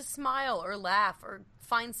hard not to smile or laugh or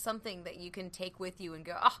find something that you can take with you and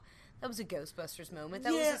go, oh, that was a Ghostbusters moment.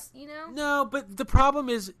 That was just, you know? No, but the problem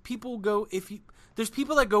is people go, there's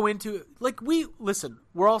people that go into, like listen,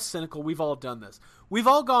 we're all cynical. We've all done this. We've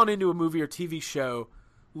all gone into a movie or TV show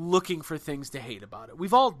looking for things to hate about it.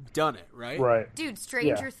 We've all done it, right? Right. Dude,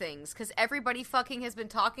 Stranger Things, because everybody fucking has been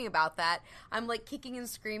talking about that. I'm, like, kicking and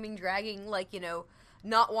screaming, dragging, like, you know,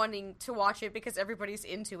 not wanting to watch it because everybody's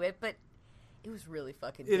into it, but it was really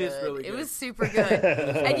fucking good. It is really good. It was super good.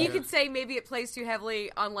 And you could say maybe it plays too heavily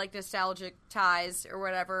on, like, nostalgic ties or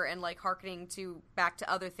whatever and, like, hearkening back to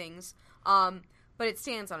other things. But it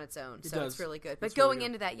stands on its own, so it's really good. But It's going really good.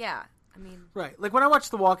 into that, yeah. I mean, right. Like when I watch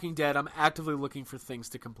The Walking Dead, I'm actively looking for things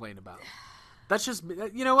to complain about. That's just,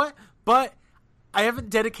 you know what? But I haven't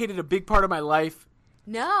dedicated a big part of my life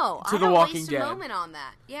no, to I The don't Walking waste Dead. a moment on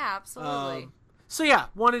that. Yeah, absolutely. So yeah,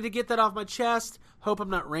 wanted to get that off my chest. Hope I'm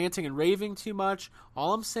not ranting and raving too much.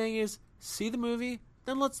 All I'm saying is, see the movie,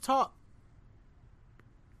 then let's talk.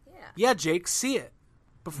 Yeah, Jake, see it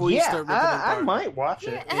before you start ripping it apart. I might watch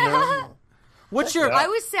it. You Yeah. know? What's your? I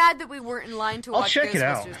was sad that we weren't in line to I'll watch check it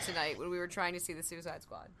out. Ghostbusters tonight when we were trying to see the Suicide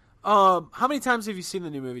Squad. How many times have you seen the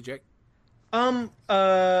new movie, Jake?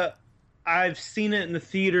 I've seen it in the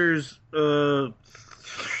theaters. I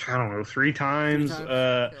don't know, 3 times.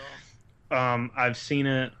 I've seen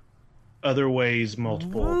it other ways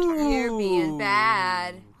multiple times. You're being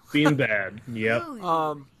bad. Being bad. Yep.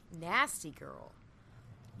 Ooh, nasty girl.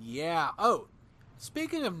 Yeah. Oh,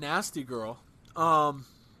 speaking of nasty girl,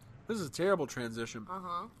 this is a terrible transition.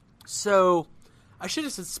 Uh-huh. So, I should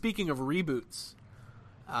have said, speaking of reboots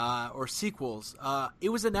or sequels, it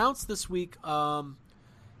was announced this week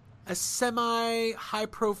a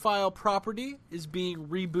semi-high-profile property is being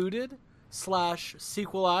rebooted /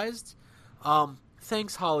 sequelized.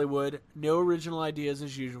 Thanks, Hollywood. No original ideas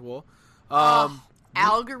as usual.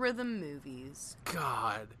 Algorithm movies.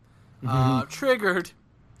 God. Triggered.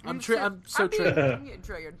 I'm so triggered. I'm getting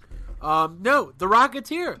triggered. No, The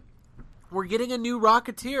Rocketeer. We're getting a new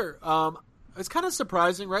Rocketeer. It's kind of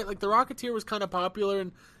surprising, right? Like, The Rocketeer was kind of popular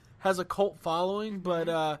and has a cult following,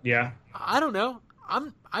 but yeah, I don't know.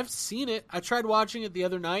 I've seen it. I tried watching it the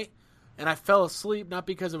other night, and I fell asleep, not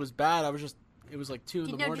because it was bad. It was like 2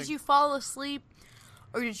 in the morning. Did you fall asleep,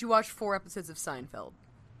 or did you watch 4 episodes of Seinfeld?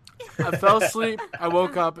 I fell asleep, I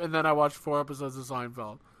woke up, and then I watched 4 episodes of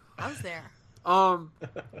Seinfeld. I was there.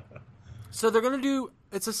 So they're going to do...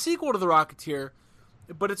 It's a sequel to The Rocketeer,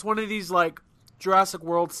 but it's one of these, like, Jurassic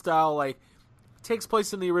World style, like, takes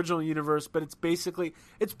place in the original universe, but it's basically...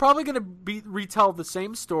 It's probably going to retell the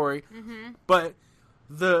same story, but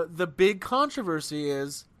the big controversy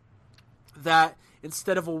is that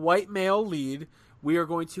instead of a white male lead, we are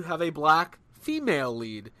going to have a black female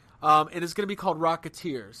lead. And it's going to be called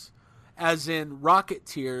Rocketeers, as in rocket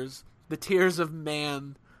tears, the tears of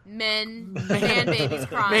man babies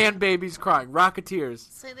crying. Man babies crying.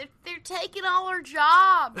 Rocketeers. So they're taking all our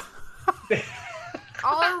jobs.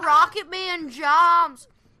 All our Rocket Man jobs.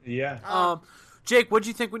 Yeah. Jake, what'd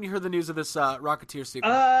you think when you heard the news of this Rocketeer sequel?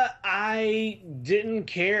 I didn't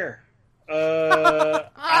care. I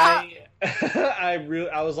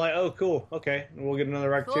was like, oh, cool. Okay, we'll get another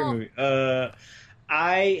Rocketeer movie.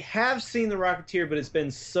 I have seen The Rocketeer, but it's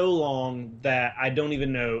been so long that I don't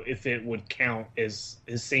even know if it would count as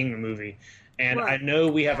seeing the movie. And I know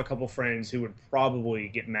we have a couple friends who would probably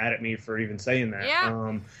get mad at me for even saying that. Yeah.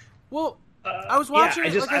 I was watching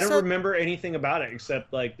it. I don't remember anything about it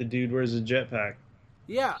except, like, the dude wears a jetpack.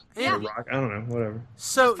 Yeah. Or rock. I don't know. Whatever.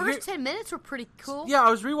 So the first 10 minutes were pretty cool. Yeah, I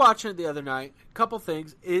was rewatching it the other night. A couple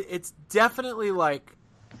things. It's definitely, like,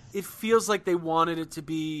 it feels like they wanted it to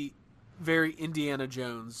be very Indiana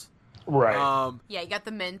Jones. Right. You got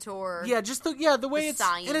the mentor. Yeah, just the way it's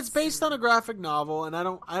science, and it's based on a graphic novel, and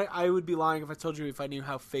I would be lying if I told you if I knew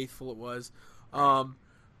how faithful it was.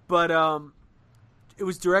 It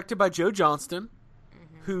was directed by Joe Johnston,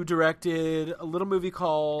 who directed a little movie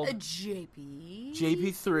called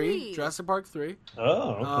JP3, Jurassic Park 3.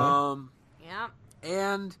 Oh, okay. Yeah.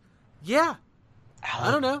 And yeah,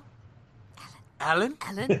 I don't know. Alan.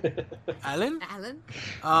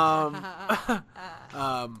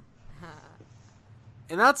 And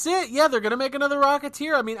that's it. Yeah, they're gonna make another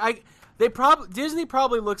Rocketeer. I mean, Disney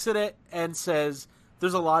probably looks at it and says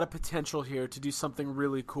there's a lot of potential here to do something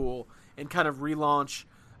really cool and kind of relaunch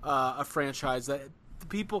a franchise that the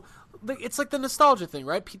people. It's like the nostalgia thing,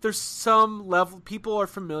 right? There's some level people are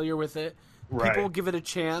familiar with it. Right. People give it a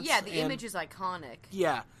chance. Yeah, the image is iconic.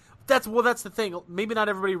 Yeah. That's the thing. Maybe not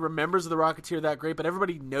everybody remembers the Rocketeer that great, but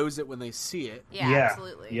everybody knows it when they see it. Yeah,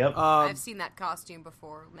 absolutely. Yep. I've seen that costume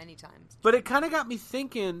before many times. But it kind of got me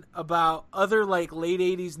thinking about other like late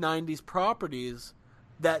 80s, 90s properties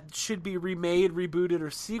that should be remade, rebooted, or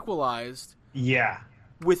sequelized. Yeah.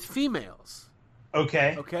 With females.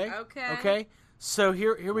 Okay. Okay. So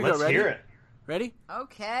here we go. Let's Ready? hear it. Ready?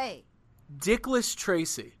 Okay. Dickless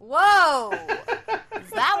Tracy. Whoa! Is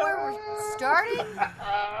that where we're starting?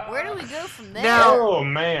 Where do we go from there? Oh,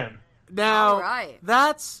 man. Now, all right.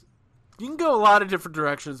 That's... You can go a lot of different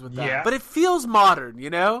directions with that. Yeah. But it feels modern, you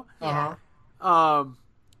know? Yeah.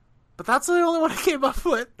 But that's the only one I came up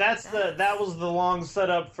with. That was the long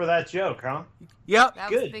setup for that joke, huh? Yep. That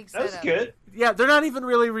was Good. a big That was setup. good. Yeah, they're not even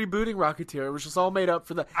really rebooting Rocketeer. It was just all made up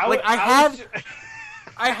for that. I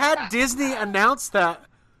had Disney announce that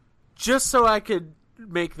just so I could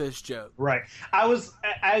make this joke. Right. I was,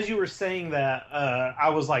 as you were saying that, I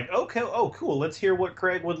was like, okay, oh, cool. Let's hear what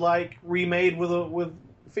Craig would like remade with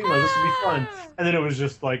female. This would be fun. And then it was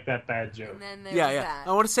just like that bad joke. And then there's Yeah. that.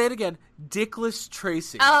 I want to say it again. Dickless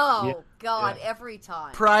Tracy. Oh, Yeah. God, Yeah. every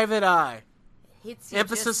time. Private Eye. Hits you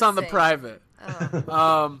Emphasis just on the same. private.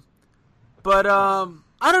 Oh. But I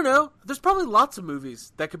don't know. There's probably lots of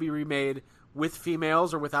movies that could be remade with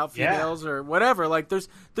females or without females or whatever. Like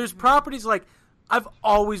there's properties like I've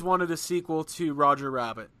always wanted a sequel to Roger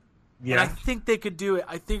Rabbit. Yeah. And I think they could do it.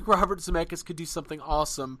 I think Robert Zemeckis could do something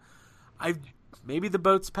awesome. Maybe the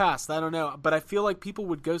boat's passed. I don't know. But I feel like people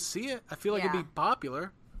would go see it. I feel like it'd be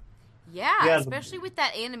popular. Yeah, especially with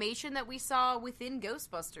that animation that we saw within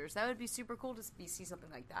Ghostbusters. That would be super cool to see something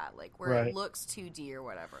like that, like where it looks 2D or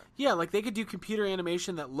whatever. Yeah, like they could do computer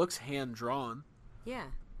animation that looks hand-drawn. Yeah.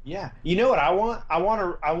 Yeah. You know what I want? I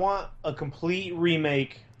want a complete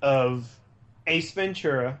remake of Ace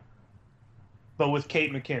Ventura, but with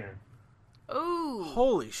Kate McKinnon. Ooh.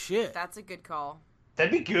 Holy shit. That's a good call.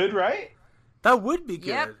 That'd be good, right? That would be good.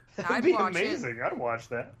 Yep. That'd I'd be watch amazing. it. I'd watch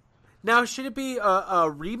that. Now, should it be a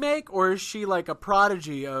remake, or is she like a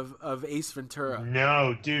prodigy of Ace Ventura?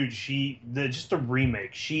 No, dude, just a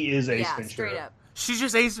remake. She is Ace Ventura. Straight up. She's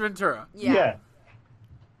just Ace Ventura. Yeah.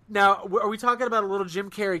 Now, are we talking about a little Jim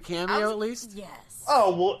Carrey cameo at least? Yes.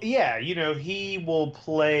 Oh, well, yeah, he will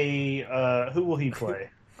play, who will he play?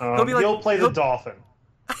 He'll play the dolphin.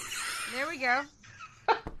 There we go.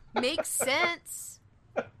 Makes sense.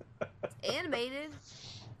 It's animated.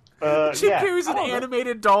 Jim Carrey's an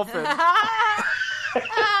animated dolphin.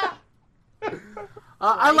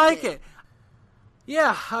 I like it.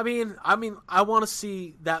 Yeah, I mean, I want to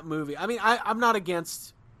see that movie. I mean, I'm not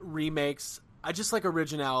against remakes. I just like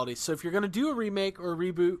originality. So if you're going to do a remake or a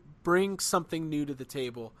reboot, bring something new to the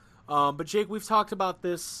table. But Jake, we've talked about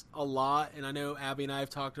this a lot, and I know Abby and I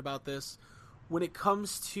have talked about this. When it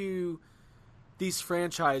comes to these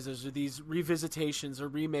franchises or these revisitations or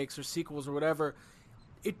remakes or sequels or whatever,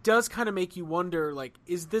 it does kind of make you wonder, like,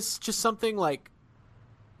 is this just something like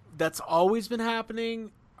that's always been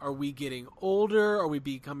happening? Are we getting older? Are we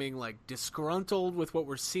becoming like disgruntled with what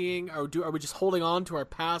we're seeing? Or are we just holding on to our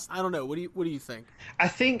past? I don't know. What do you think? I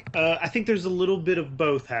think there's a little bit of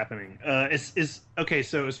both happening. Okay.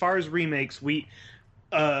 So as far as remakes, we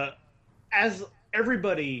as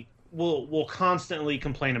everybody will constantly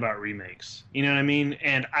complain about remakes. You know what I mean?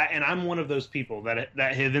 And I'm one of those people that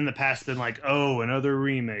have in the past been like, oh, another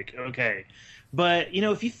remake. Okay, but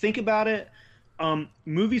if you think about it.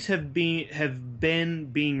 Movies have been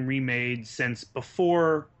being remade since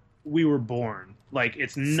before we were born. Like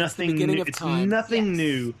it's nothing new. It's nothing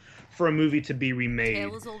new for a movie to be remade.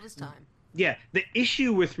 Tale as old as time. Yeah, the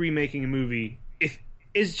issue with remaking a movie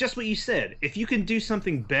is just what you said. If you can do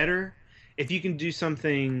something better, if you can do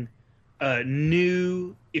something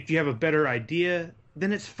new, if you have a better idea,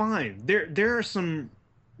 then it's fine. There are some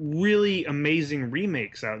really amazing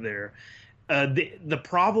remakes out there. The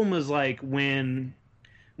problem is like when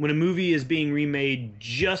a movie is being remade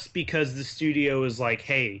just because the studio is like,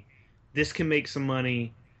 hey, this can make some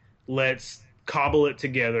money, let's cobble it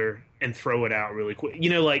together and throw it out really quick.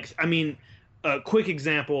 A quick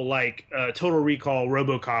example like Total Recall,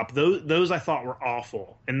 RoboCop. Those I thought were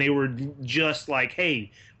awful, and they were just like,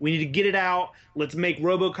 hey, we need to get it out. Let's make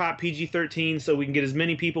RoboCop PG-13 so we can get as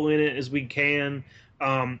many people in it as we can.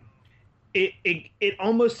 It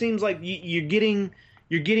almost seems like you're getting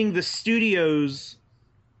the studios.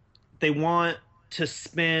 They want to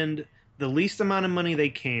spend the least amount of money they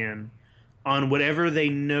can on whatever they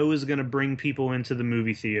know is going to bring people into the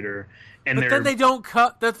movie theater, and then they don't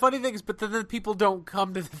come. The funny thing is, but then the people don't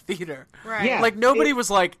come to the theater. Right? Yeah, like nobody was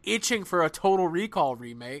like itching for a Total Recall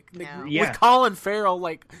remake. No. With Colin Farrell,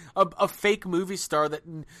 like a fake movie star that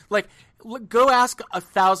like. Go ask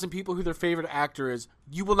 1,000 people who their favorite actor is.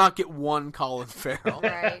 You will not get one Colin Farrell.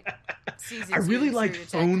 Right. I really liked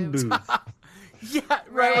Phone Booth. Yeah,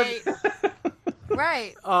 right.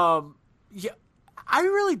 Right. Yeah, I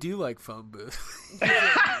really do like Phone Booth.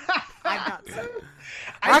 I'm not so.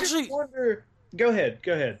 I actually wonder. Go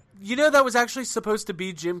ahead. You know that was actually supposed to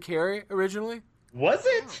be Jim Carrey originally. Was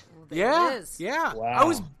it? Yeah. It is. Yeah. Wow. I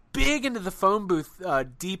was big into the Phone Booth,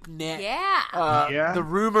 Deep Net. Yeah. The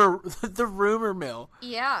rumor mill.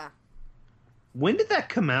 Yeah. When did that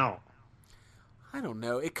come out? I don't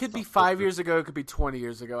know. It could be 5 years ago. It could be 20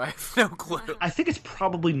 years ago. I have no clue. I think it's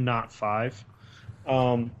probably not 5.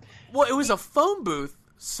 Well, it was a phone booth,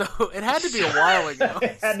 so it had to be a while ago.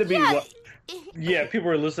 It had to be. Yeah, people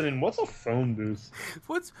were listening. What's a phone booth?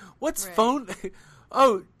 What's right. phone?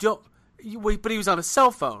 Oh, don't. Wait, but he was on a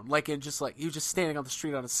cell phone, he was just standing on the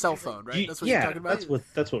street on a cell phone, right? That's what you're talking about.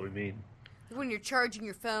 That's what we mean. When you're charging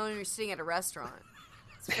your phone and you're sitting at a restaurant,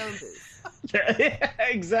 it's a phone booth. Yeah,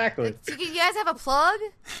 exactly. Do you guys have a plug?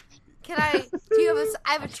 I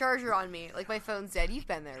have a charger on me. Like my phone's dead. You've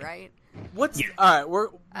been there, right? All right, we're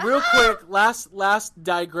real quick. Last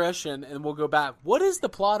digression, and we'll go back. What is the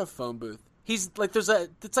plot of Phone Booth? He's like,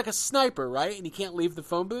 it's like a sniper, right? And he can't leave the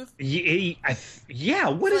phone booth? Yeah,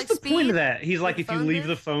 what is the point of that? He's like, if you leave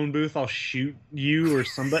the phone booth, I'll shoot you or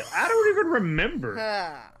somebody. I don't even remember.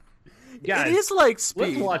 Guys, it is like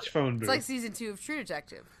Speed. Let's watch Phone Booth. It's like season 2 of True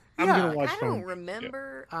Detective. I'm going to watch I Phone don't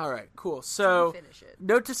remember. Yeah. All right, cool. So,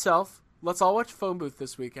 note to self, let's all watch Phone Booth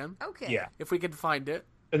this weekend. Okay. Yeah. If we can find it.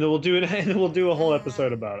 And then we'll do it, and we'll do a whole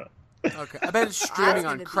episode about it. Okay. I bet it's streaming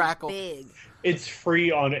on Crackle. Big. It's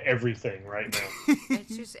free on everything right now.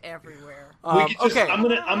 It's just everywhere. Okay. I'm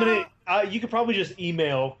gonna. You could probably just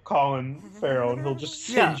email Colin Farrell, and he'll just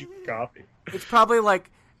send you a copy. It's probably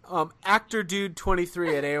like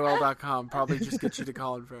actordude23 at AOL.com. Probably just get you to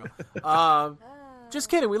Colin Farrell. Just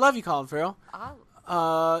kidding. We love you, Colin Farrell.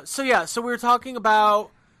 So we were talking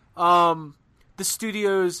about the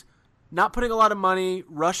studios not putting a lot of money,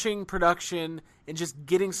 rushing production, and just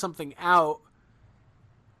getting something out.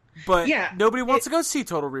 But nobody wants to go see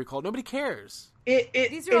Total Recall. Nobody cares.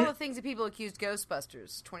 These are all the things that people accused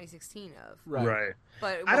Ghostbusters 2016 of. Right.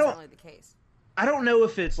 But it wasn't really the case. I don't know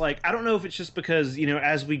if it's just because,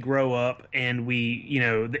 as we grow up and we,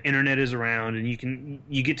 the internet is around and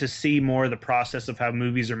you get to see more of the process of how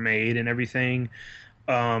movies are made and everything.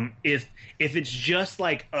 If it's just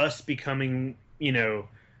like us becoming,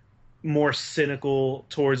 more cynical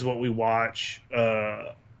towards what we watch,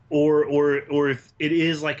 or if it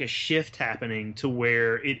is like a shift happening to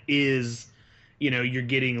where it is, you're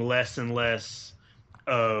getting less and less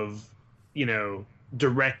of,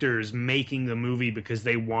 directors making the movie because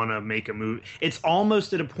they want to make a movie. It's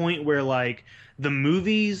almost at a point where like the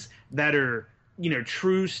movies that are,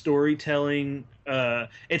 true storytelling,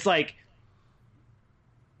 it's like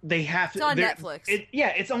they have to. It's on Netflix.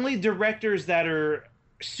 It's only directors that are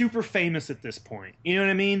super famous at this point. You know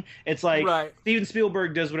what I mean? It's like Steven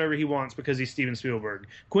Spielberg does whatever he wants because he's Steven Spielberg.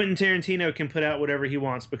 Quentin Tarantino can put out whatever he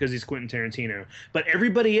wants because he's Quentin Tarantino. But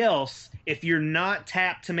everybody else, if you're not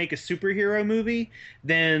tapped to make a superhero movie,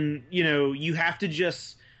 then, you have to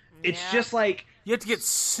just... It's just like... You have to get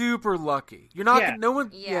super lucky. You're not... No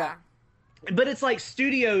one... Yeah. But it's like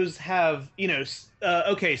studios have,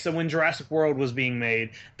 okay, so when Jurassic World was being made,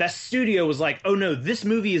 that studio was like, oh no, this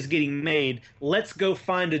movie is getting made. Let's go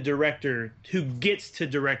find a director who gets to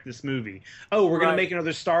direct this movie. Oh, we're going to make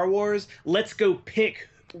another Star Wars? Let's go pick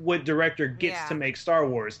what director gets to make Star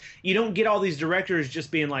Wars. You don't get all these directors just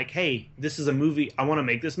being like, hey, this is a movie. I want to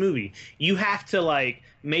make this movie. You have to like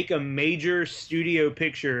make a major studio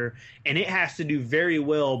picture, and it has to do very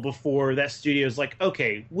well before that studio's like,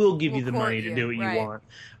 okay, we'll give you the money to do what you want.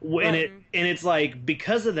 And it's like,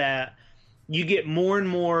 because of that, you get more and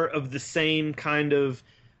more of the same kind of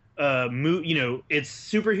it's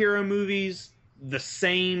superhero movies, the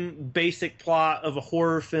same basic plot of a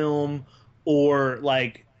horror film, or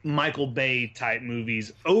like Michael Bay type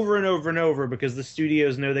movies over and over and over, because the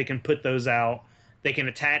studios know they can put those out. They can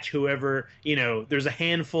attach whoever, there's a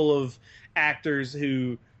handful of actors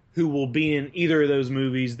who will be in either of those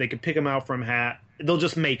movies. They can pick them out from a hat. They'll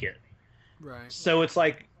just make it. Right. So it's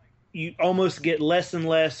like you almost get less and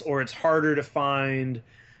less, or it's harder to find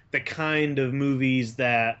the kind of movies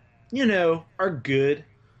that, are good.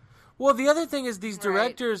 Well, the other thing is these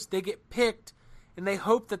directors, they get picked and they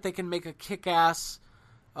hope that they can make a kick-ass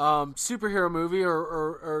superhero movie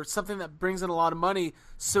or something that brings in a lot of money,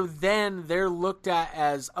 so then they're looked at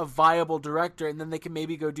as a viable director, and then they can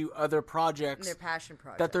maybe go do other projects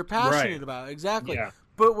that they're passionate about. Exactly. Yeah.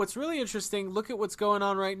 But what's really interesting, look at what's going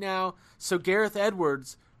on right now. So Gareth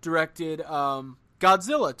Edwards directed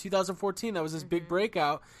Godzilla 2014. That was his big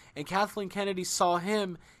breakout, and Kathleen Kennedy saw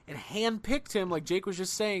him and handpicked him, like Jake was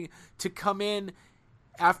just saying, to come in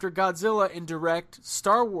after Godzilla and direct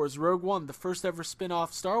Star Wars Rogue One, the first ever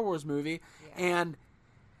spin-off Star Wars movie. And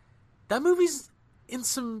that movie's in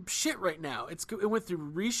some shit right now. It went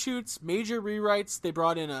through reshoots, major rewrites. They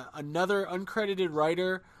brought in another uncredited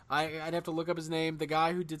writer. I'd have to look up his name, the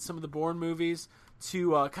guy who did some of the Bourne movies,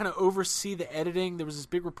 to kind of oversee the editing. There was this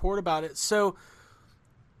big report about it. So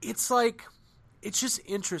it's like, it's just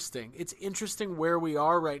interesting. It's interesting where we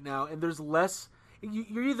are right now, and there's less... You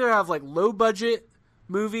either have like low-budget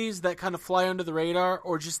movies that kind of fly under the radar,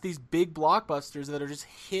 or just these big blockbusters that are just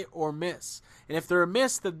hit or miss. And if they're a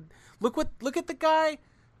miss, then look at the guy,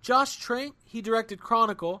 Josh Trank. He directed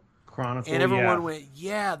Chronicle, and everyone went,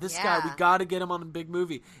 this guy, we got to get him on a big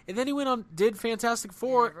movie. And then he went on, did Fantastic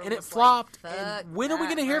Four, and it flopped. And when are we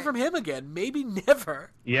going to hear from him again? Maybe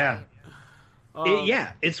never. Yeah.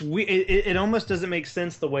 It's it almost doesn't make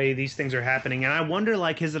sense the way these things are happening, and I wonder,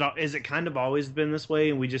 like, is it kind of always been this way,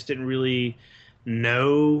 and we just didn't really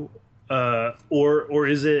know, or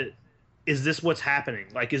is this what's happening?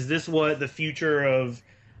 Like, is this what the future of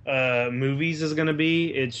movies is going to be?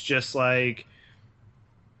 It's just like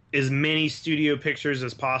as many studio pictures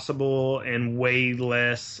as possible and way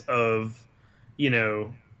less of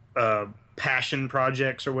passion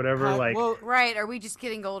projects or whatever. Are we just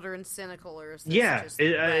getting older and cynical, or is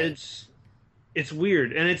this it's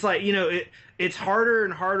weird, and it's like, it's harder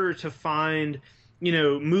and harder to find.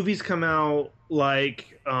 Movies come out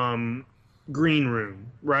like Green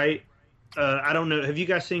Room, right? I don't know. Have you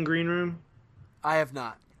guys seen Green Room? I have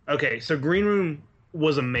not. Okay, so Green Room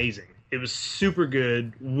was amazing. It was super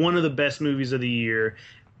good. One of the best movies of the year.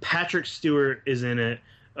 Patrick Stewart is in it.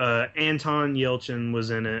 Anton Yelchin was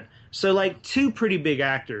in it. So, like, two pretty big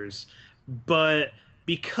actors. But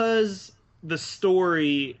because the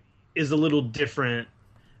story is a little different,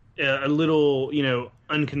 a little,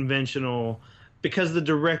 unconventional, because the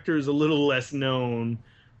director is a little less known,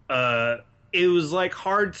 it was, like,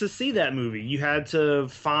 hard to see that movie. You had to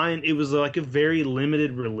find... It was, like, a very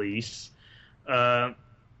limited release. And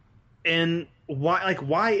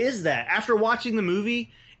why is that? After watching the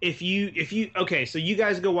movie... If you okay, so you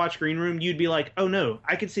guys go watch Green Room, you'd be like, oh no,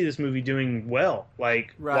 I could see this movie doing well.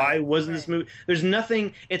 Like, why wasn't this movie? There's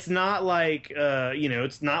nothing. It's not like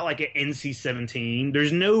it's not like an NC-17.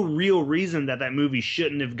 There's no real reason that movie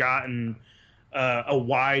shouldn't have gotten a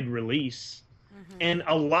wide release. Mm-hmm. And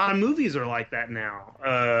a lot of movies are like that now.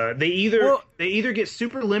 They either get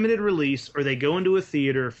super limited release or they go into a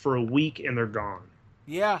theater for a week and they're gone.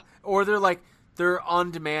 Yeah, or they're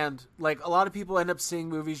on demand. Like, a lot of people end up seeing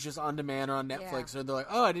movies just on demand or on Netflix, or they're like,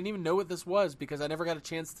 oh, I didn't even know what this was because I never got a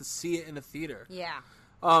chance to see it in a theater. Yeah.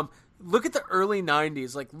 Look at the early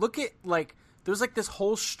 90s. There's this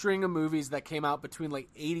whole string of movies that came out between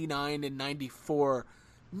 89 and 94.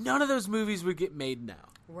 None of those movies would get made now.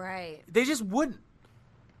 Right. They just wouldn't.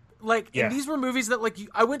 And these were movies that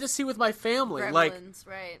I went to see with my family. Gremlins,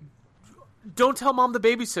 right. Don't Tell Mom the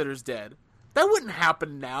Babysitter's Dead. That wouldn't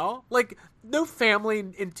happen now. No family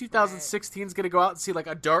in 2016 is going to go out and see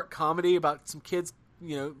a dark comedy about some kids,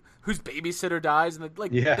 whose babysitter dies, and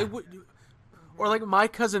they would, or My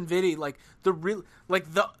Cousin Vinny, the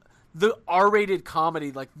R-rated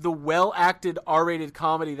comedy, the well-acted R-rated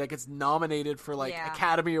comedy that gets nominated for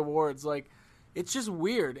Academy Awards. It's just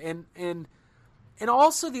weird, and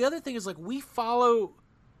also the other thing is we follow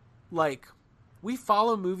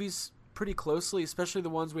movies pretty closely, especially the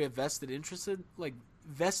ones we have vested interests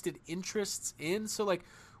in. So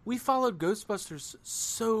we followed Ghostbusters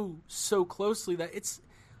so closely that it's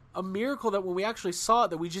a miracle that when we actually saw it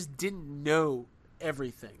that we just didn't know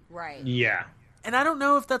everything. Right. Yeah. And I don't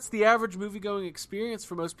know if that's the average movie-going experience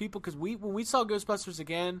for most people, because when we saw Ghostbusters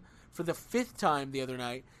again for the 5th time the other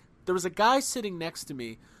night, there was a guy sitting next to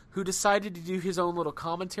me who decided to do his own little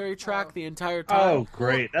commentary track the entire time. Oh,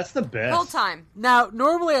 great. That's the best. Whole time. Now,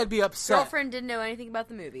 normally I'd be upset. Girlfriend didn't know anything about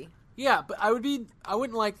the movie. Yeah, but I wouldn't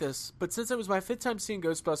like this. But since it was my 5th time seeing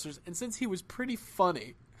Ghostbusters, and since he was pretty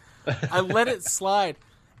funny, I let it slide.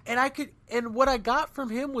 And what I got from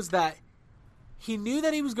him was that he knew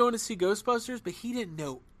that he was going to see Ghostbusters, but he didn't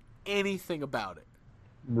know anything about it.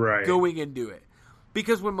 Right. Going into it.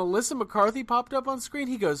 Because when Melissa McCarthy popped up on screen,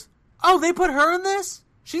 he goes, oh, they put her in this?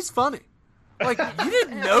 She's funny. You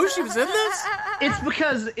didn't know she was in this? It's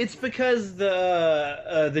because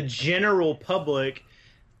the general public,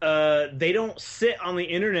 they don't sit on the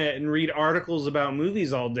internet and read articles about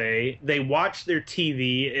movies all day. They watch their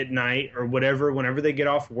TV at night or whatever whenever they get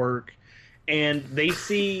off work, and they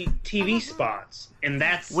see TV spots, and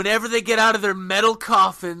that's whenever they get out of their metal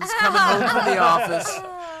coffins coming home from the office.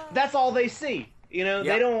 That's all they see. Yep.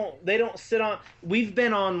 They don't sit on. We've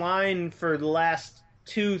been online for the last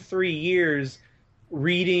 2-3 years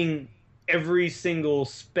reading every single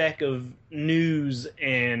speck of news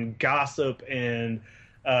and gossip and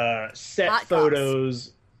set Hot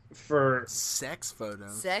photos for sex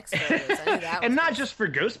photos. I knew that and not just for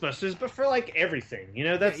Ghostbusters, but for everything.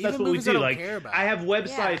 That's what we do. I have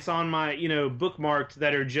websites on my bookmarked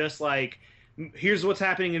that are just here's what's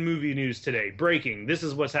happening in movie news today. Breaking. This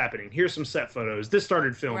is what's happening. Here's some set photos. This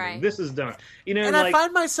started filming. Right. This is done. And I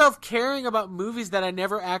find myself caring about movies that I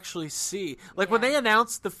never actually see. When they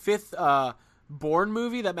announced the 5th Bourne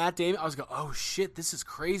movie that Matt Damon, I was going, oh shit, this is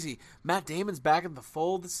crazy. Matt Damon's back in the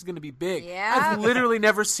fold. This is going to be big. Yeah. I've literally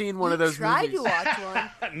never seen one of those movies. You tried to watch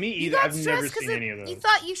one. Me either. I've never seen any of those. You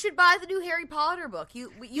thought you should buy the new Harry Potter book. You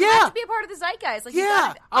have to be a part of the zeitgeist.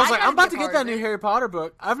 I was like, I'm about to get that new Harry Potter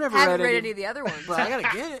book. I've never read any of the other ones. But I got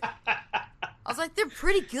to get it. I was like, they're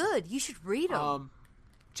pretty good. You should read them.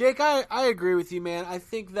 Jake, I agree with you, man. I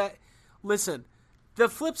think that, listen, the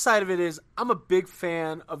flip side of it is I'm a big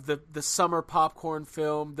fan of the summer popcorn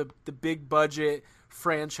film, the big budget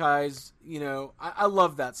franchise. I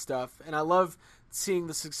love that stuff, and I love seeing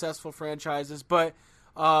the successful franchises. But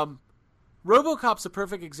RoboCop's a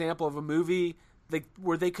perfect example of a movie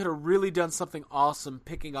where they could have really done something awesome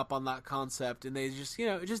picking up on that concept, and they just,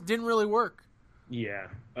 it just didn't really work. Yeah.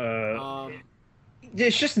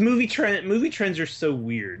 It's just movie trends are so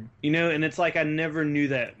weird, and it's I never knew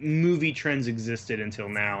that movie trends existed until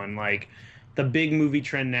now, and the big movie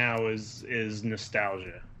trend now is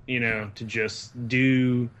nostalgia, to just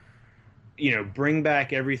do, bring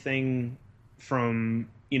back everything from,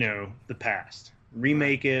 the past.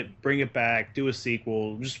 Remake it, bring it back, do a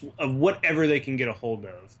sequel, just of whatever they can get a hold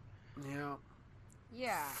of. Yeah.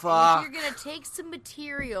 Yeah. Fuck. And if you're going to take some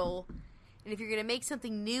material, and if you're going to make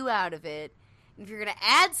something new out of it, and if you're going to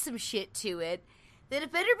add some shit to it, then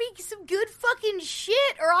it better be some good fucking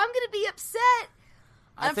shit, or I'm going to be upset.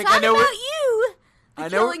 I'm talking about you.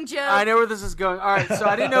 Killing Joke. I know where this is going. All right, so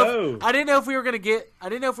I didn't know if we were gonna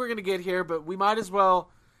get here, but we might as well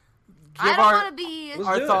give our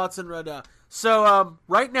thoughts and rundown. So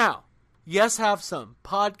right now, Yes Have Some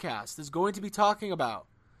podcast is going to be talking about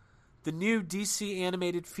the new DC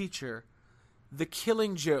animated feature, The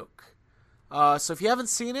Killing Joke. So if you haven't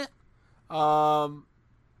seen it,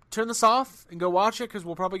 turn this off and go watch it because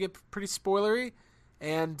we'll probably get pretty spoilery.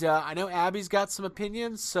 And I know Abby's got some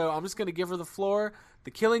opinions, so I'm just going to give her the floor. The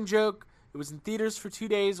Killing Joke, it was in theaters for 2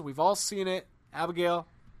 days. We've all seen it. Abigail?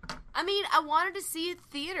 I mean, I wanted to see it in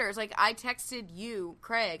theaters. Like, I texted you,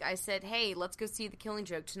 Craig. I said, hey, let's go see The Killing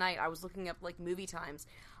Joke tonight. I was looking up, movie times.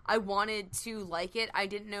 I wanted to like it. I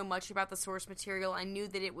didn't know much about the source material. I knew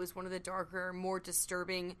that it was one of the darker, more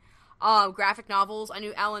disturbing graphic novels. I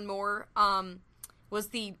knew Alan Moore was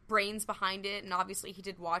the brains behind it, and obviously he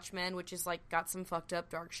did Watchmen, which is, got some fucked up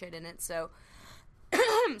dark shit in it, so...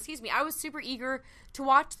 Excuse me, I was super eager to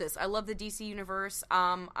watch this. I love the DC universe.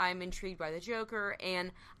 I'm intrigued by the Joker,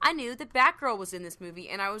 and I knew that Batgirl was in this movie,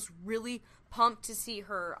 and I was really pumped to see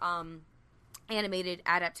her animated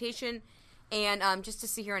adaptation, and just to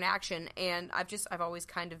see her in action. And I've always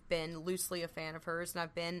kind of been loosely a fan of hers, and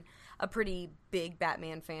I've been a pretty big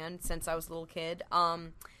Batman fan since I was a little kid.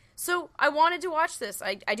 So I wanted to watch this.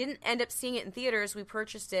 I didn't end up seeing it in theaters. We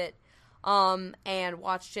purchased it and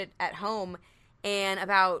watched it at home. And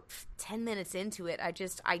about 10 minutes into it, I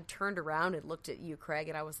turned around and looked at you, Craig,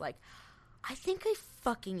 and I was like, I think I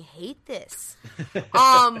fucking hate this.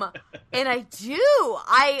 And I do.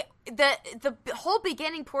 The whole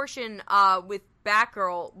beginning portion with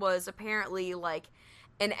Batgirl was apparently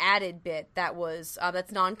an added bit that was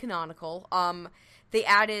that's non-canonical. They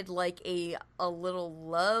added a little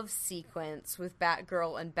love sequence with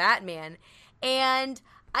Batgirl and Batman, and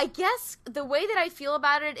I guess the way that I feel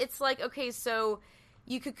about it, it's okay, so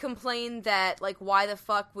you could complain that, why the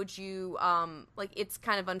fuck would you, it's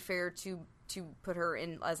kind of unfair to put her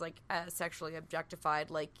in as, as sexually objectified,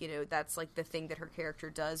 that's, the thing that her character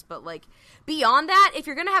does, but, beyond that, if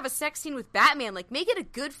you're gonna have a sex scene with Batman, make it a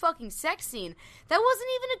good fucking sex scene. That wasn't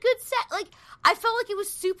even a good I felt like it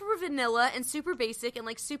was super vanilla and super basic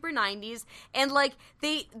and, super 90s, and,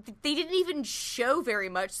 they didn't even show very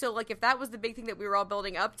much, so, if that was the big thing that we were all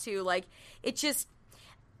building up to, it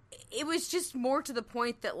was just more to the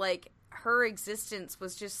point that, her existence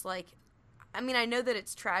was just, I mean, I know that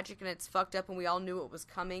it's tragic and it's fucked up and we all knew it was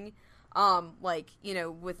coming,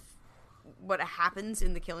 with what happens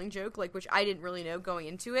in The Killing Joke, which I didn't really know going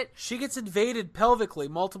into it. She gets invaded pelvically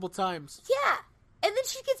multiple times. Yeah, and then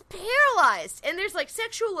she gets paralyzed, and there's,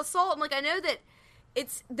 sexual assault, and, I know that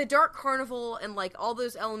it's the Dark Carnival and, all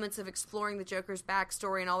those elements of exploring the Joker's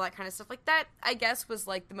backstory and all that kind of stuff, that, I guess, was,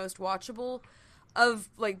 the most watchable of,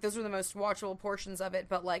 those were the most watchable portions of it,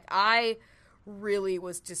 but, I really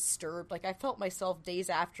was disturbed. I felt myself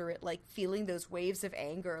days after it, feeling those waves of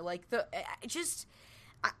anger. I just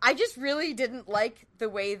really didn't like the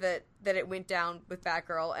way that it went down with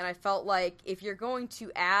Batgirl, and I felt if you're going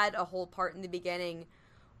to add a whole part in the beginning,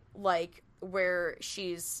 where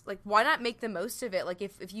she's why not make the most of it?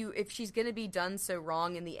 If she's gonna be done so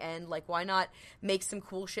wrong in the end, why not make some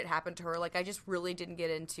cool shit happen to her? I just really didn't get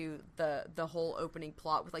into the whole opening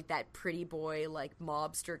plot with that pretty boy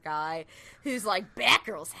mobster guy who's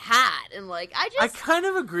Batgirl's hot, and I kind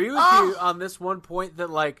of agree with you on this one point that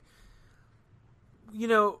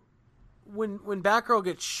when Batgirl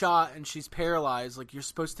gets shot and she's paralyzed, you're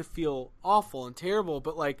supposed to feel awful and terrible,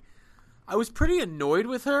 but I was pretty annoyed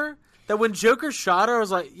with her. That when Joker shot her, I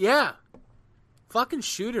was like, yeah, fucking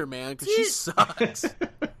shoot her, man, because she sucks.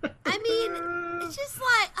 I mean, it's just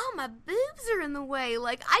oh, my boobs are in the way.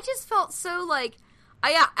 I just felt so,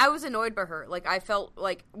 I was annoyed by her. I felt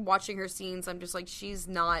watching her scenes, I'm just she's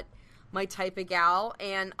not my type of gal.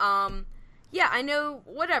 And, yeah, I know,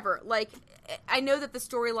 whatever. I know that the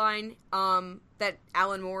storyline that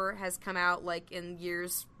Alan Moore has come out, in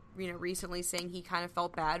years, recently saying he kind of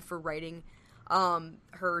felt bad for writing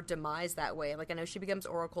her demise that way. I know she becomes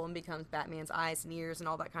Oracle and becomes Batman's eyes and ears and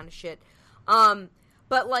all that kind of shit. But,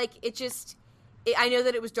 I know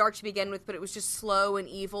that it was dark to begin with, but it was just slow and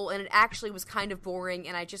evil, and it actually was kind of boring,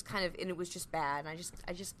 and and it was just bad, and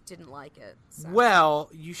I just didn't like it. So. Well,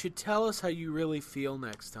 you should tell us how you really feel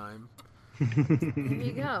next time. There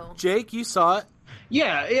you go. Jake, you saw it.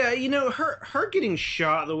 Yeah. You know, her getting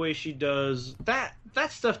shot the way she does, that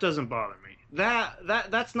stuff doesn't bother me.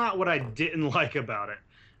 That's not what I didn't like about it.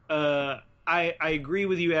 I agree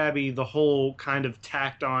with you, Abby. The whole kind of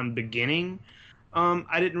tacked on beginning,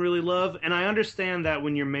 I didn't really love, and I understand that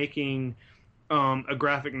when you're making a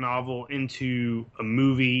graphic novel into a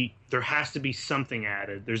movie, there has to be something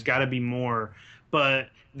added. There's got to be more, but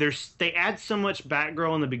they add so much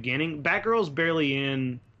Batgirl in the beginning. Batgirl's barely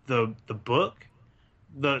in the book.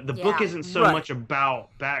 The book isn't so much about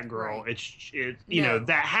Batgirl. Right. It you know,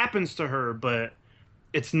 that happens to her, but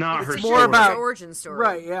it's not her It's story. more about origin story.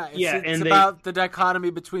 Right, yeah. It's about the dichotomy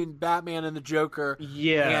between Batman and the Joker.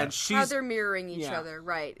 Yeah. And how they're mirroring each other,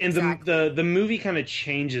 right. And exactly. the movie kind of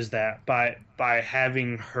changes that by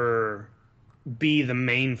having her be the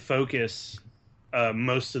main focus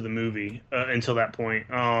most of the movie until that point.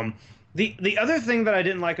 The other thing that I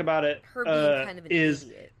didn't like about it her being kind of an is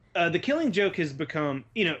idiot. The Killing Joke has become,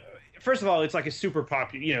 you know, first of all, it's like a super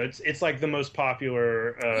popular, you know, it's like the most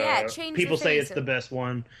popular. It changed people the say face it's the best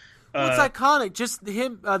one. Well, it's iconic. Just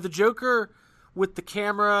him, the Joker with the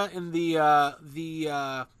camera and the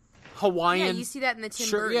Hawaiian. Yeah, you see that in the Tim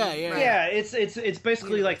shirt. Burton. Yeah, it's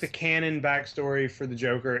basically like the canon backstory for the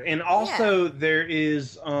Joker, and also there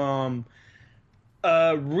is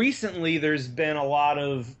recently there's been a lot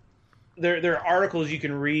of there are articles you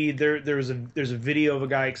can read. There's a video of a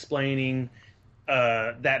guy explaining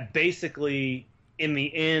that basically in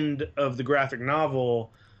the end of the graphic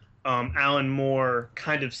novel, Alan Moore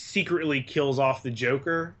kind of secretly kills off the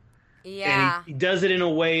Joker. Yeah. And he does it in a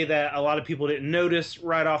way that a lot of people didn't notice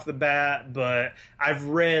right off the bat, but I've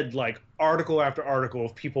read like article after article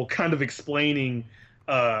of people kind of explaining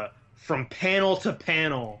from panel to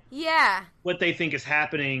panel what they think is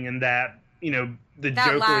happening, and that, you know, the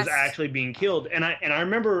Joker is actually being killed. And I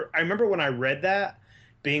remember when I read that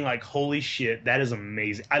being like, holy shit, that is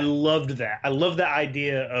amazing. I loved that. I love the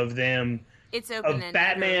idea of them of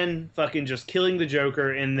Batman fucking just killing the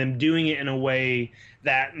Joker and them doing it in a way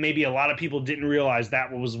that maybe a lot of people didn't realize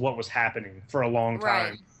that was what was happening for a long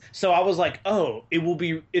time. Right. So I was like, oh, it'd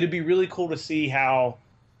be really cool to see how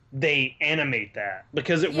they animate that,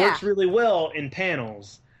 because it works really well in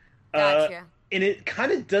panels. Gotcha. And it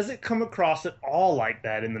kind of doesn't come across at all like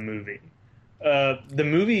that in the movie. The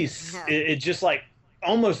movie, it just like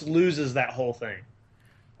almost loses that whole thing.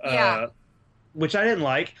 Which I didn't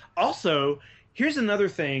like. Also, here's another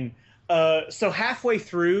thing. So halfway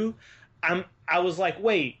through, I was like,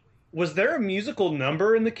 wait, was there a musical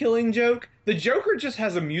number in The Killing Joke? The Joker just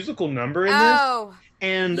has a musical number in this.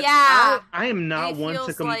 And I am not one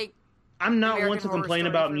to I'm not one to complain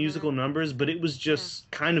about musical numbers, but it was just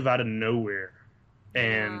kind of out of nowhere.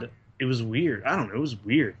 And it was weird. I don't know, it was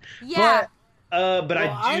weird. Yeah. But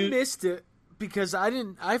I missed it because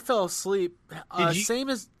I fell asleep. Same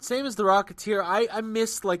as The Rocketeer. I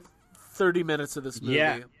missed like 30 minutes of this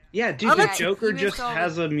movie. Yeah, dude, the Joker just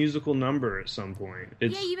has a musical number at some point.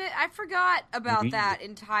 I forgot about that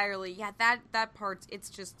entirely. Yeah, that part,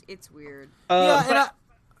 it's weird.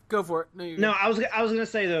 Go for it. No, I was gonna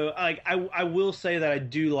say though, like I will say that I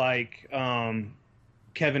do like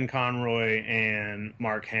Kevin Conroy and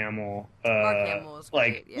Mark Hamill. Mark Hamill is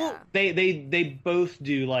great. Yeah, they both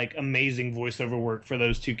do like amazing voiceover work for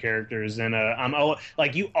those two characters, and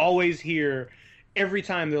like you always hear every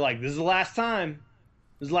time they're like, "This is the last time.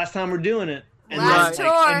 This is the last time we're doing it." And last then,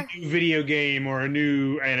 tour. Like, a new video game or a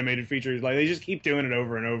new animated feature, like they just keep doing it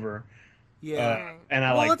over and over. Yeah, and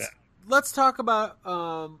I like that. Let's talk about.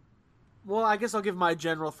 Well, I guess I'll give my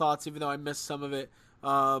general thoughts, even though I missed some of it.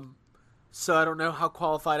 So I don't know how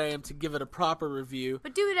qualified I am to give it a proper review.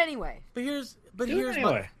 But do it anyway.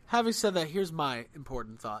 Having said that, here's my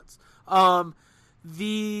important thoughts. My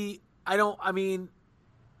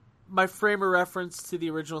frame of reference to the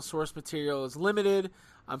original source material is limited.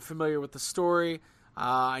 I'm familiar with the story.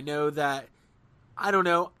 I know that. I don't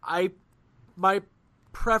know. My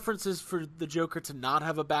preference is for the Joker to not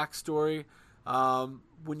have a backstory.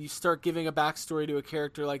 When you start giving a backstory to a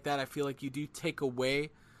character like that, I feel like you do take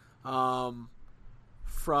away from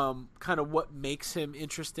kind of what makes him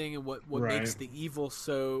interesting and what makes the evil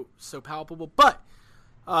so palpable. But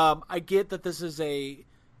I get that this is a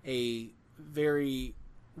very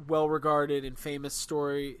well-regarded and famous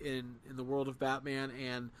story in the world of Batman,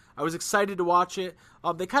 and I was excited to watch it.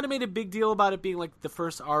 They kind of made a big deal about it being like the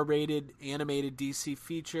first R-rated animated DC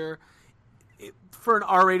feature. For an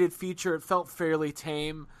R-rated feature, it felt fairly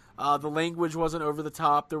tame. The language wasn't over the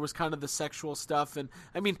top. There was kind of the sexual stuff, and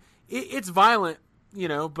I mean, it's violent, you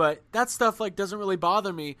know, but that stuff like doesn't really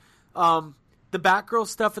bother me. The Batgirl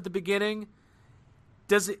stuff at the beginning,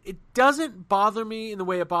 it doesn't bother me in the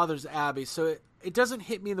way it bothers Abby. So it doesn't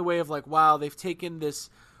hit me in the way of like, wow, they've taken this,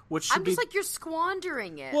 which should I'm just like, you're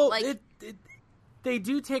squandering it. Well, like, they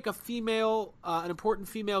do take a female, an important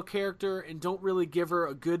female character, and don't really give her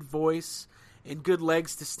a good voice and good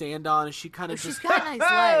legs to stand on, and she kind of she's just got nice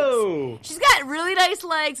legs. She's got really nice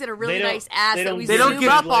legs and a really nice ass that we zoom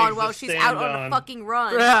up on while she's out on a fucking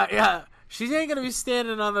run. Yeah. She ain't gonna be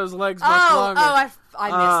standing on those legs much longer. I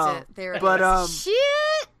missed it. There it is.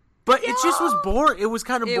 Shit. But it just was boring. It was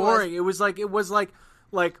kind of boring. It was like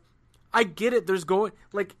I get it. There's going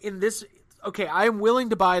like in this. Okay, I'm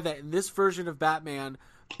willing to buy that in this version of Batman.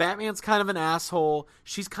 Batman's kind of an asshole.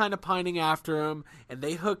 She's kind of pining after him, and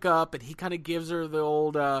they hook up, and he kind of gives her the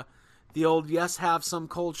old yes, have some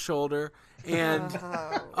cold shoulder, and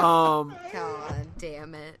God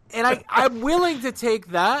damn it. And I'm willing to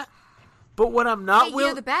take that. But what I'm not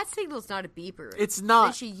willing... the bat signal's not a beeper. It's not.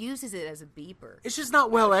 And she uses it as a beeper. It's just not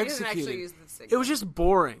well she doesn't executed. actually use the signal. It was just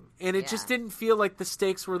boring. And it just didn't feel like the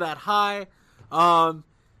stakes were that high. On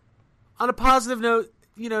a positive note,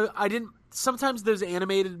 I didn't... Sometimes those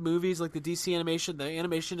animated movies, like the DC animation, the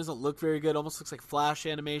animation doesn't look very good. It almost looks like Flash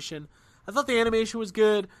animation. I thought the animation was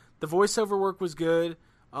good. The voiceover work was good.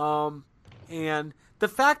 And the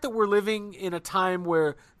fact that we're living in a time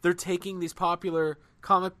where they're taking these popular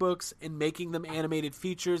comic books and making them animated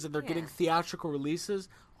features, and they're getting theatrical releases,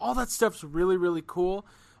 all that stuff's really, really cool.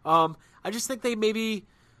 I just think they maybe,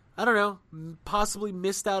 I don't know, possibly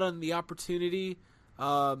missed out on the opportunity,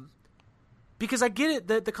 because I get it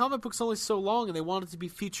that the comic book's only so long and they want it to be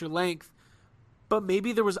feature length, but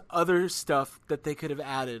maybe there was other stuff that they could have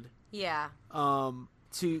added. Yeah.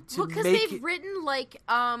 To because make they've written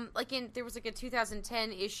there was like a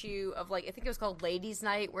 2010 issue of I think it was called Ladies'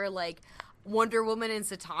 Night, where Wonder Woman and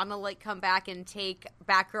Zatanna come back and take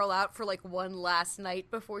Batgirl out for one last night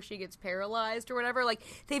before she gets paralyzed or whatever.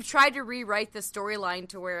 They've tried to rewrite the storyline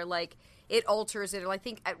to where it alters it. Or I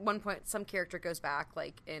think at one point some character goes back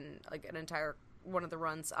in an entire one of the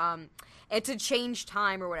runs and to change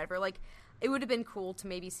time or whatever. It would have been cool to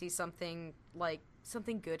maybe see something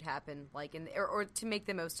good happen, or to make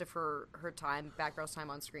the most of her time, Batgirl's time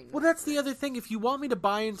on screen. Well, that's the other thing. If you want me to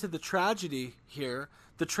buy into the tragedy here,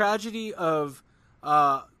 the tragedy of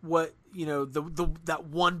that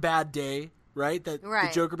one bad day, right? That the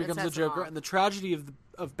Joker becomes the Joker, and the tragedy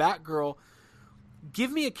of Batgirl.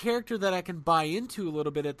 Give me a character that I can buy into a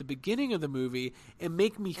little bit at the beginning of the movie and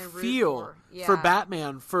make me feel for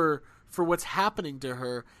Batman for what's happening to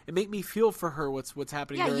her, and make me feel for her what's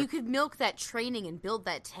happening to her. Yeah, you could milk that training and build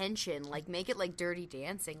that tension, make it like Dirty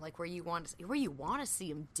Dancing, where you want to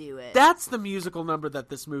see him do it. That's the musical number that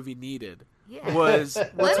this movie needed. Yeah. Was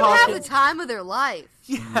let them have the time of their life.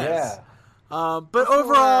 Yes. Yeah. But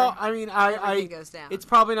overall, I mean, everything goes down. It's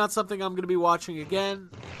probably not something I'm going to be watching again.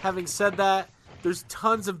 Having said that, there's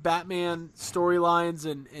tons of Batman storylines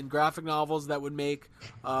and graphic novels that would make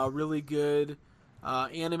really good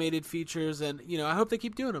animated features, and I hope they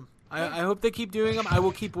keep doing them. I hope they keep doing them. I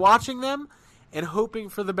will keep watching them and hoping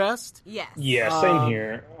for the best. Yes. Yeah, same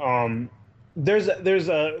here.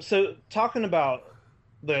 So talking about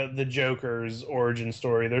the Joker's origin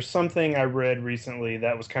story, there's something I read recently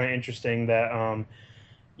that was kind of interesting that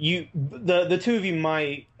the two of you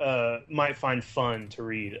might find fun to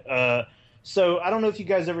read. So I don't know if you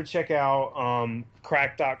guys ever check out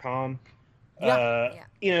crack.com. A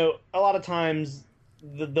lot of times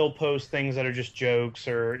they'll post things that are just jokes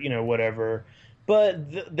or whatever,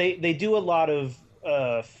 but they do a lot of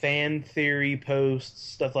fan theory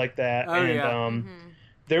posts, stuff like that.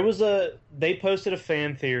 They posted a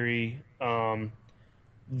fan theory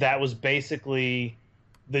that was basically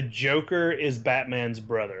the Joker is Batman's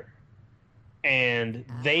brother, and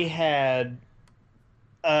they had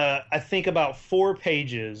I think about 4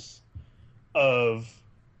 pages of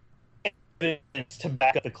evidence to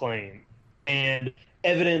back up the claim, and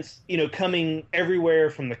evidence, coming everywhere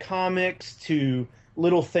from the comics to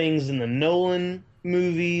little things in the Nolan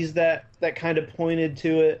movies that kind of pointed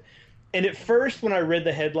to it. And at first, when I read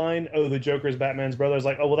the headline, "Oh, the Joker is Batman's brother," I was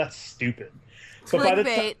like, "Oh, well, that's stupid." But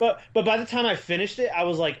by the time I finished it, I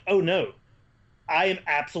was like, "Oh no, I am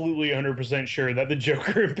absolutely 100% sure that the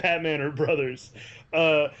Joker and Batman are brothers."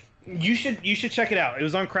 You should check it out. It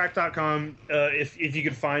was on crack.com. If you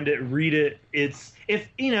could find it, read it.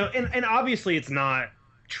 And obviously it's not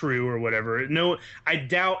true or whatever. No, I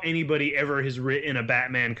doubt anybody ever has written a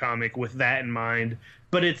Batman comic with that in mind.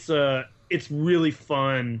 But it's really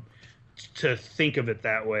fun to think of it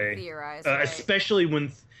that way. Theorize, especially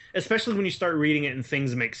when you start reading it and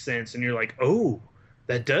things make sense, and you're like, oh,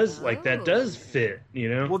 that does fit, you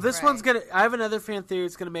know? Well, this one's gonna. I have another fan theory.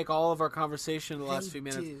 It's gonna make all of our conversation in the last few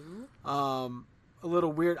minutes a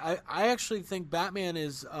little weird. I actually think Batman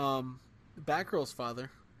is Batgirl's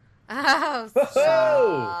father. Oh,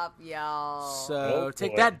 stop, y'all. So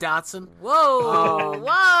take that, Dotson. Whoa,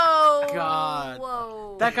 whoa, God,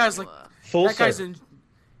 whoa. That guy's like Full that guy's circle. in.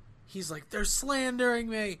 He's like, they're slandering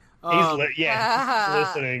me. He's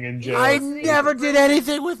listening and just. I never did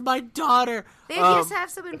anything with my daughter. They just have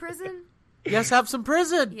some in prison. Yes, have some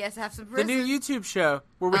prison. Yes, have some prison. The new YouTube show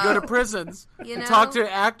where we go to prisons You and know? talk to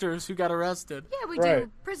actors who got arrested. Yeah, we do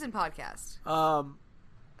prison podcast.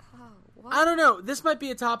 I don't know. This might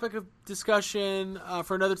be a topic of discussion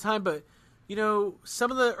for another time, but you know,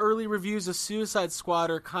 some of the early reviews of Suicide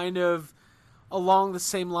Squad are kind of along the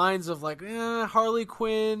same lines of like, Harley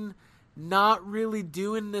Quinn not really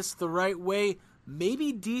doing this the right way.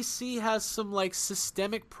 Maybe DC has some like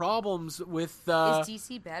systemic problems with. Is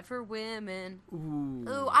DC bad for women?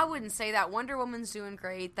 Ooh, I wouldn't say that. Wonder Woman's doing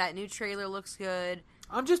great. That new trailer looks good.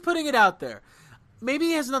 I'm just putting it out there.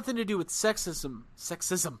 Maybe it has nothing to do with sexism.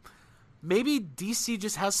 Maybe DC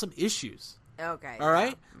just has some issues. Okay. All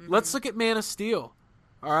right? Mm-hmm. Let's look at Man of Steel.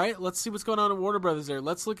 All right? Let's see what's going on in Warner Brothers there.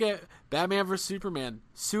 Let's look at Batman vs. Superman,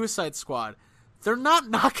 Suicide Squad. They're not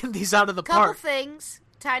knocking these out of the park. Couple things.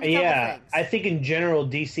 Tiny couple things. I think in general,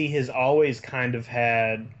 DC has always kind of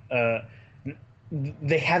had...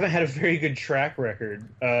 they haven't had a very good track record.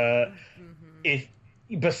 If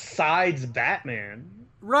besides Batman...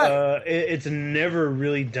 Right. It's never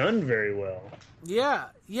really done very well. Yeah.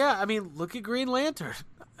 I mean, look at Green Lantern.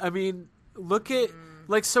 I mean, look at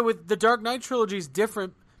like so with the Dark Knight trilogy is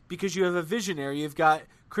different because you have a visionary. You've got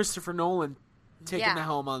Christopher Nolan taking the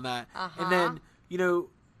helm on that, and then you know,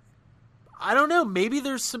 I don't know. Maybe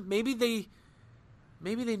there's some. Maybe they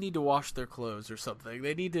need to wash their clothes or something.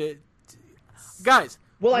 They need to, guys.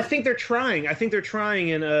 Well, I think they're trying. And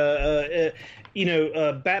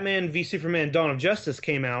Batman v Superman: Dawn of Justice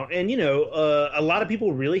came out, and a lot of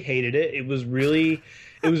people really hated it. It was really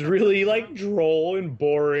like droll and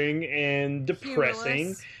boring and depressing.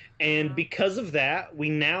 Humorless. And because of that,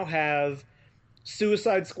 we now have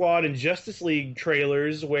Suicide Squad and Justice League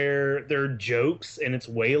trailers where they're jokes and it's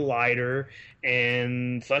way lighter.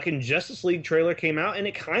 And fucking Justice League trailer came out and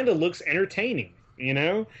it kind of looks entertaining,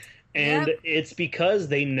 And it's because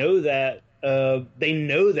they know that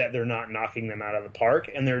they're not knocking them out of the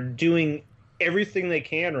park, and they're doing everything they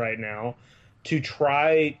can right now to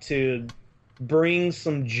try to bring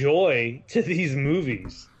some joy to these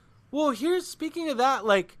movies. Well, speaking of that,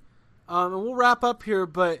 like, and we'll wrap up here,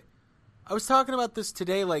 but I was talking about this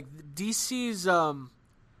today, like, DC's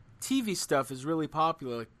TV stuff is really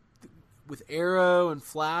popular, like, with Arrow and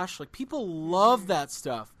Flash. Like, people love that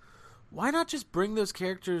stuff. Why not just bring those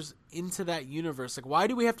characters into that universe? Like, why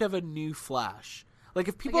do we have to have a new Flash? Like,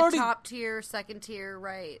 if people already top tier, second tier,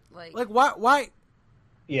 right? Like why?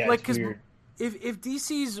 Yeah, like, because if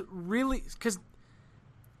DC's really, because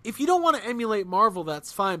if you don't want to emulate Marvel,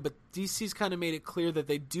 that's fine. But DC's kind of made it clear that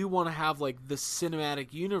they do want to have like the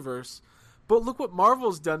cinematic universe. But look what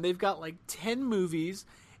Marvel's done. They've got like 10 movies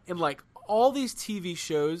and like all these TV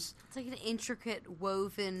shows. It's like an intricate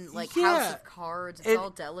woven House of Cards. It's all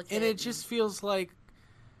delicate. And it just feels like,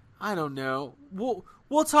 I don't know.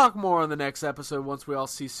 We'll talk more on the next episode once we all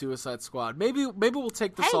see Suicide Squad. Maybe we'll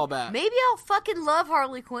take this all back. Maybe I'll fucking love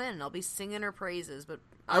Harley Quinn. I'll be singing her praises, but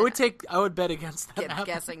I would bet against that.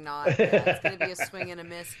 Guessing not. Yeah, it's gonna be a swing and a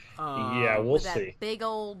miss. Yeah, we'll with see. That big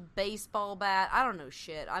old baseball bat. I don't know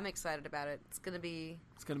shit. I'm excited about it. It's gonna be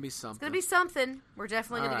something. It's gonna be something. We're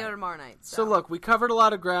definitely gonna go tomorrow night. So look, we covered a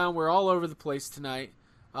lot of ground. We're all over the place tonight,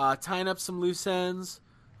 tying up some loose ends.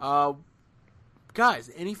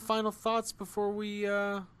 Guys, any final thoughts before we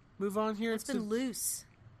move on here? It's been loose.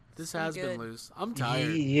 This has been loose. I'm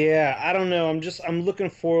tired. Yeah, I don't know. I'm looking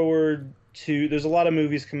forward to. There's a lot of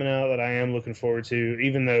movies coming out that I am looking forward to,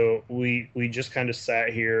 even though we just kind of sat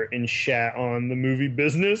here and shat on the movie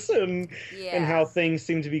business and how things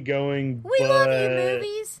seem to be going. We love you,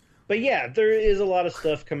 movies. But yeah, there is a lot of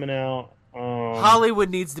stuff coming out. Hollywood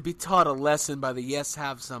needs to be taught a lesson by the Yes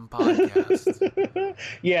Have Some podcast.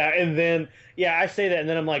 I say that, and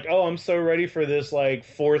then I'm like, oh, I'm so ready for this like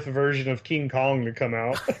fourth version of King Kong to come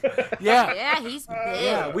out. Yeah, he's big.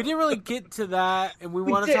 Yeah, we didn't really get to that, and we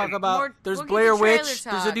want to talk about. There's Blair Witch.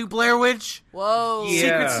 There's a new Blair Witch. Whoa!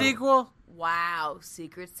 Secret sequel. Wow!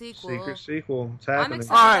 Secret sequel. It's happening. I'm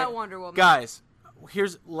excited about Wonder Woman. Guys,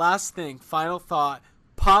 here's last thing. Final thought.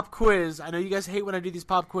 Pop quiz. I know you guys hate when I do these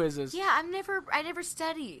pop quizzes. Yeah, I never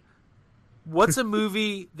study. What's a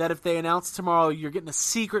movie that if they announce tomorrow you're getting a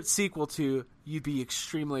secret sequel to, you'd be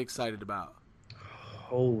extremely excited about?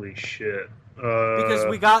 Holy shit! Because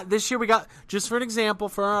we got just for an example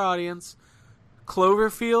for our audience,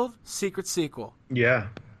 Cloverfield secret sequel. Yeah,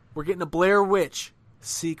 we're getting a Blair Witch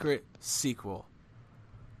secret sequel.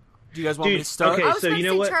 Do you guys want me to start? I was going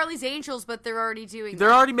to say Charlie's Angels, but they're already doing.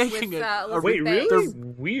 They're already making it. Wait, really?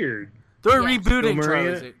 Weird. They're rebooting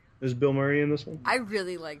Charlie's. Is Bill Murray in this one? I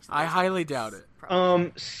really liked. I highly doubt it.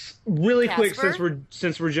 Really quick,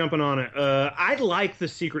 since we're jumping on it, I like the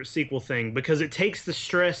secret sequel thing because it takes the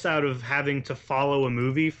stress out of having to follow a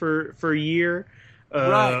movie for a year.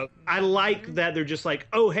 Right. I like that they're just like,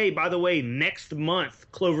 oh, hey, by the way, next month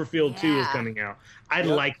Cloverfield 2 is coming out. I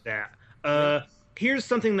like that. Here's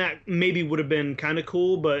something that maybe would have been kind of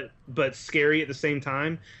cool, but scary at the same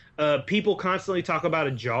time. People constantly talk about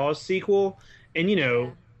a Jaws sequel, and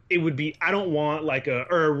it would be, I don't want like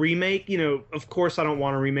a remake. Of course I don't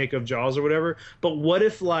want a remake of Jaws or whatever. But what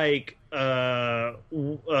if like The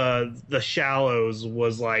Shallows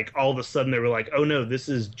was like all of a sudden they were like, oh no, this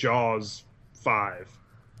is Jaws 5.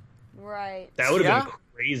 Right. That would have been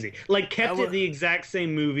crazy. Like kept it the exact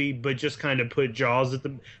same movie, but just kind of put Jaws at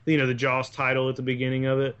the Jaws title at the beginning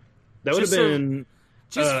of it. That would have been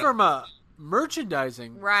from a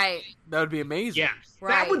merchandising. Right. That would be amazing. Yeah.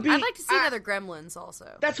 Right. That would be. I'd like to see another Gremlins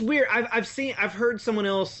also. That's weird. I've heard someone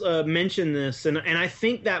else mention this, and I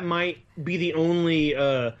think that might be the only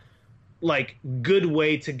like good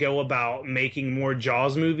way to go about making more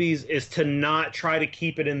Jaws movies is to not try to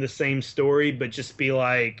keep it in the same story, but just be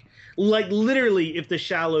like literally if The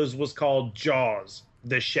Shallows was called Jaws,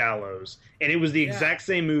 The Shallows, and it was the exact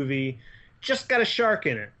same movie, just got a shark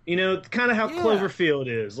in it. Kind of how Cloverfield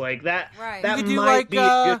is. Like that. Right. That you could might do be a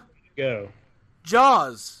good way to go.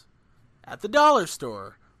 Jaws at the dollar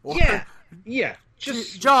store. Or Yeah.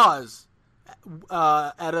 Just Jaws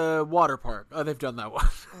at a water park. Oh, they've done that one.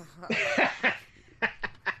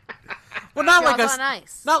 Well, not Jaws like on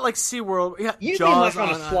ice. Not like SeaWorld. Yeah, You Jaws mean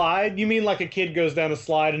like on a slide? You mean like a kid goes down a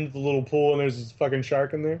slide into the little pool and there's this fucking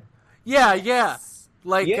shark in there? Yeah.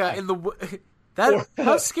 Like in the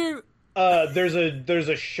how scary. There's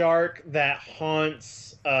a shark that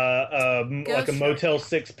haunts like a Motel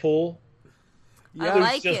 6 pool. Yeah. I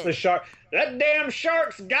like There's just it. a shark. That damn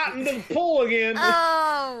shark's got into the pool again.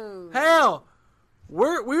 Oh. Hell, we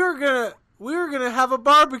were gonna have a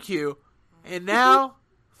barbecue, and now,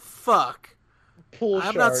 fuck. Pool I'm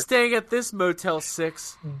shark. not staying at this Motel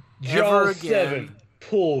 6 ever Jaws again. 7.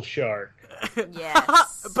 Pool shark.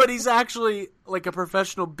 Yes. But he's actually like a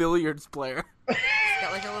professional billiards player. He's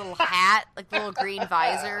got like a little hat, like a little green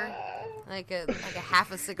visor, like a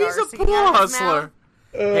half a cigar. He's a sticking pool out of his hustler. mouth.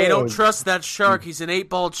 Hey, don't trust that shark. He's an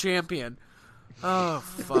 8-ball champion. Oh,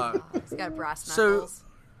 fuck. He's got brass So, knuckles.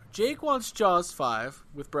 Jake wants Jaws 5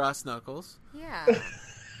 with brass knuckles. Yeah.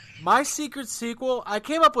 My secret sequel, I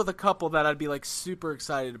came up with a couple that I'd be like super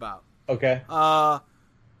excited about. Okay.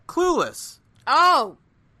 Clueless. Oh,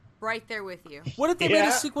 right there with you. What if they made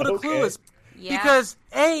a sequel to Clueless? Yeah. Because,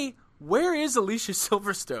 A, where is Alicia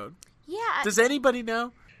Silverstone? Yeah. Does anybody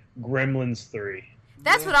know? Gremlins 3.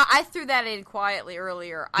 That's what I threw that in quietly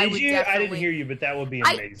earlier. Did you? I Definitely, didn't hear you, but that would be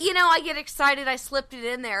amazing. I get excited. I slipped it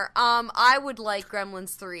in there. I would like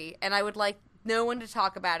Gremlins 3, and I would like no one to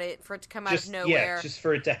talk about it, for it to come out of nowhere. Yeah, just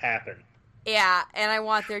for it to happen. Yeah, and I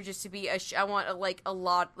want there just to be I want a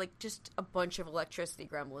lot, like just a bunch of electricity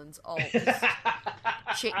gremlins, all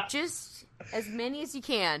just as many as you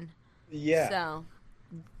can. Yeah. So.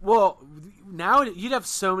 Well, now you'd have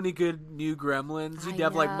so many good new gremlins. You'd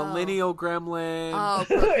have like know. millennial gremlin. Oh,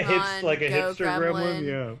 Pokemon, like a Go hipster gremlin,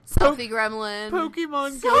 yeah. Selfie gremlin.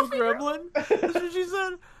 Pokemon Go gremlin. That's what she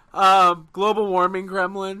said. Global warming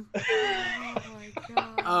gremlin. Oh my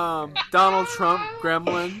god. Donald Trump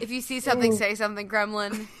gremlin. If you see something, say something,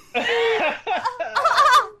 gremlin.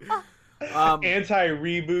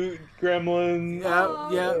 Anti-reboot gremlin.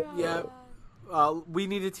 Yeah. We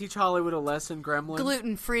need to teach Hollywood a lesson, gremlin.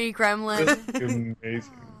 Gluten-free gremlin.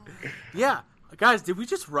 Amazing. Yeah. Guys, did we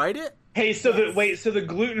just write it? Hey, so the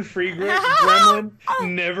gluten-free gremlin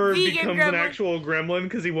never Vegan becomes gremlin. an actual gremlin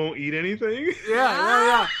because he won't eat anything?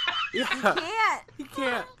 Yeah. He can't. He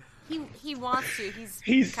can't. He wants to.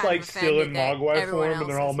 He's kind like of still in offended that Mogwai everyone form, and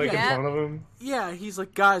they're all else is. making Yeah. fun of him. Yeah, he's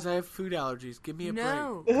like, guys, I have food allergies. Give me a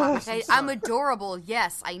No, break. I'm adorable.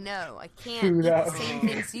 Yes, I know. I can't Food eat the allergies. same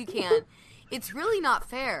things you can. It's really not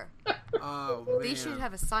fair. Oh, They man. should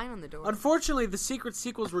have a sign on the door. Unfortunately, the secret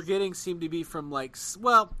sequels we're getting seem to be from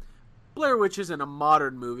well, Blair Witch isn't a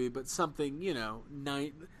modern movie, but something they're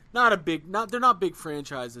not big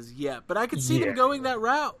franchises yet. But I could see them going that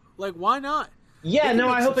route. Like, why not? Yeah, They no,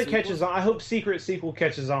 can I make hope some it catches on. I hope secret sequel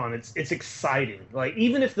catches on. It's exciting. Like,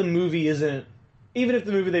 even if the movie isn't even if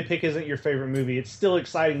the movie they pick isn't your favorite movie, it's still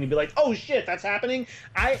exciting to be like, oh shit, that's happening.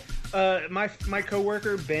 My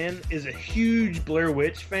coworker Ben is a huge Blair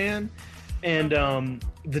Witch fan, and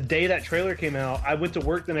the day that trailer came out, I went to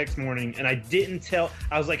work the next morning and I didn't tell.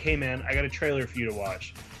 I was like, hey man, I got a trailer for you to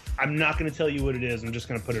watch. I'm not going to tell you what it is. I'm just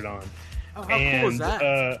going to put it on. Oh, how cool is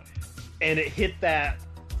that? And it hit that.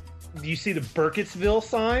 Do you see the Burkittsville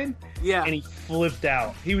sign? Yeah. And he flipped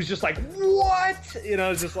out. He was just like, what? You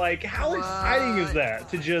know, it's just like, how exciting is that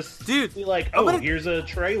to just be like, oh, here's a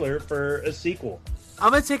trailer for a sequel.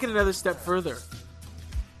 I'm going to take it another step further.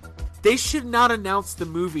 They should not announce the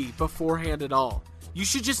movie beforehand at all. You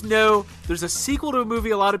should just know there's a sequel to a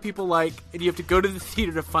movie a lot of people like, and you have to go to the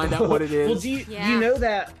theater to find out what it is. Well, do you know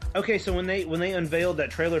that? Okay, so when they unveiled that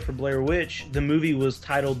trailer for Blair Witch, the movie was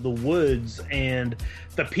titled The Woods, and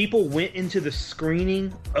the people went into the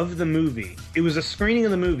screening of the movie. It was a screening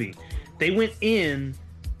of the movie. They went in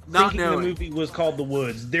thinking the movie was called The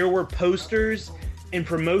Woods. There were posters and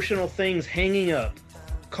promotional things hanging up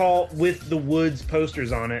with The Woods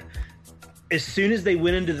posters on it. As soon as they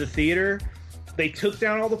went into the theater, they took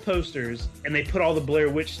down all the posters and they put all the Blair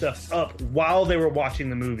Witch stuff up while they were watching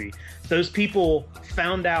the movie. Those people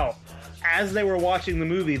found out as they were watching the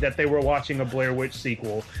movie that they were watching a Blair Witch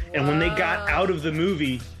sequel. And when they got out of the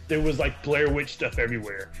movie, there was like Blair Witch stuff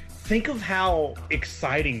everywhere. Think of how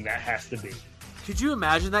exciting that has to be. Could you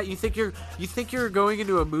imagine that? You think you're going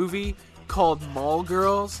into a movie called Mall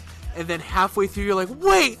Girls, and then halfway through you're like,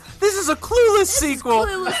 wait, this is a Clueless sequel.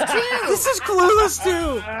 This is Clueless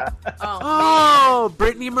 2. Oh,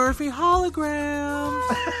 Brittany Murphy holograms.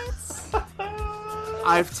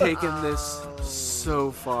 I've taken this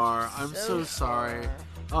so far. I'm so sorry.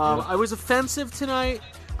 I was offensive tonight.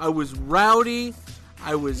 I was rowdy.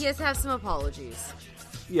 Yes, have some apologies.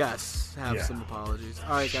 Yes, some apologies.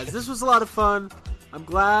 All right, guys, this was a lot of fun. I'm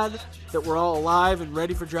glad that we're all alive and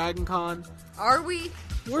ready for Dragon Con. Are we?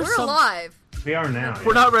 We're alive. We are now.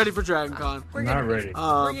 We're not ready for Dragon Con. We're not ready.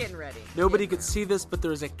 We're getting ready. Nobody could see this, but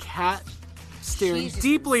there's a cat staring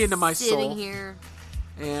deeply into my soul. Sitting here.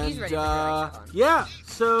 And She's ready for Dragon Con. Yeah,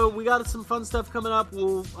 so we got some fun stuff coming up.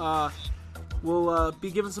 We'll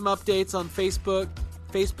be giving some updates on Facebook,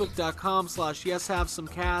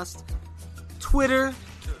 facebook.com/yeshavesomecast, Twitter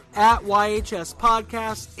 @YHS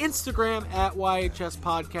Podcast, Instagram @YHS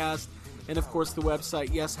Podcast, and of course the website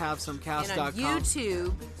yeshavesomecast.com. And on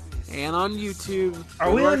YouTube. And on YouTube.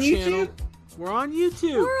 Are we on YouTube? We're on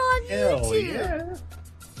YouTube. We're on YouTube. Hell yeah.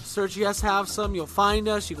 Search Yes Have Some, you'll find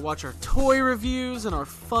us. You can watch our toy reviews and our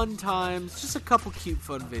fun times. Just a couple cute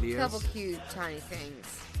fun videos. A couple cute tiny things.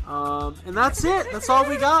 And that's it. That's all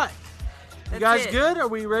we got. You guys good? Are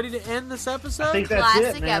we ready to end this episode? I think that's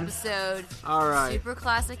classic it, man. episode. All right. Super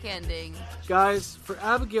classic ending. Guys, for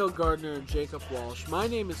Abigail Gardner and Jacob Walsh, my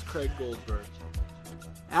name is Craig Goldberg.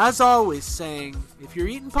 As always, saying, if you're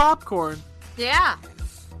eating popcorn, yeah,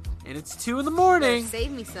 and it's 2 a.m,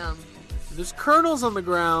 save me some. There's kernels on the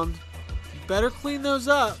ground. You better clean those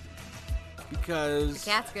up because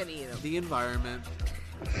the cat's gonna eat them. The environment.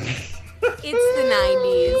 It's the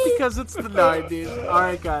 90s. Because it's the 90s. All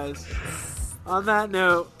right, guys. On that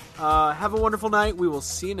note, have a wonderful night. We will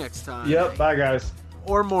see you next time. Yep. Bye, guys.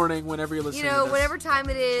 Or morning, whenever you're listening. You know, to this. whatever time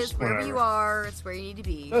it is, wherever whatever you are, it's where you need to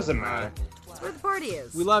be. Doesn't matter. It's where the party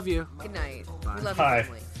is. We love you. Good night. Bye. We love Bye. you,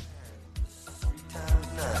 family.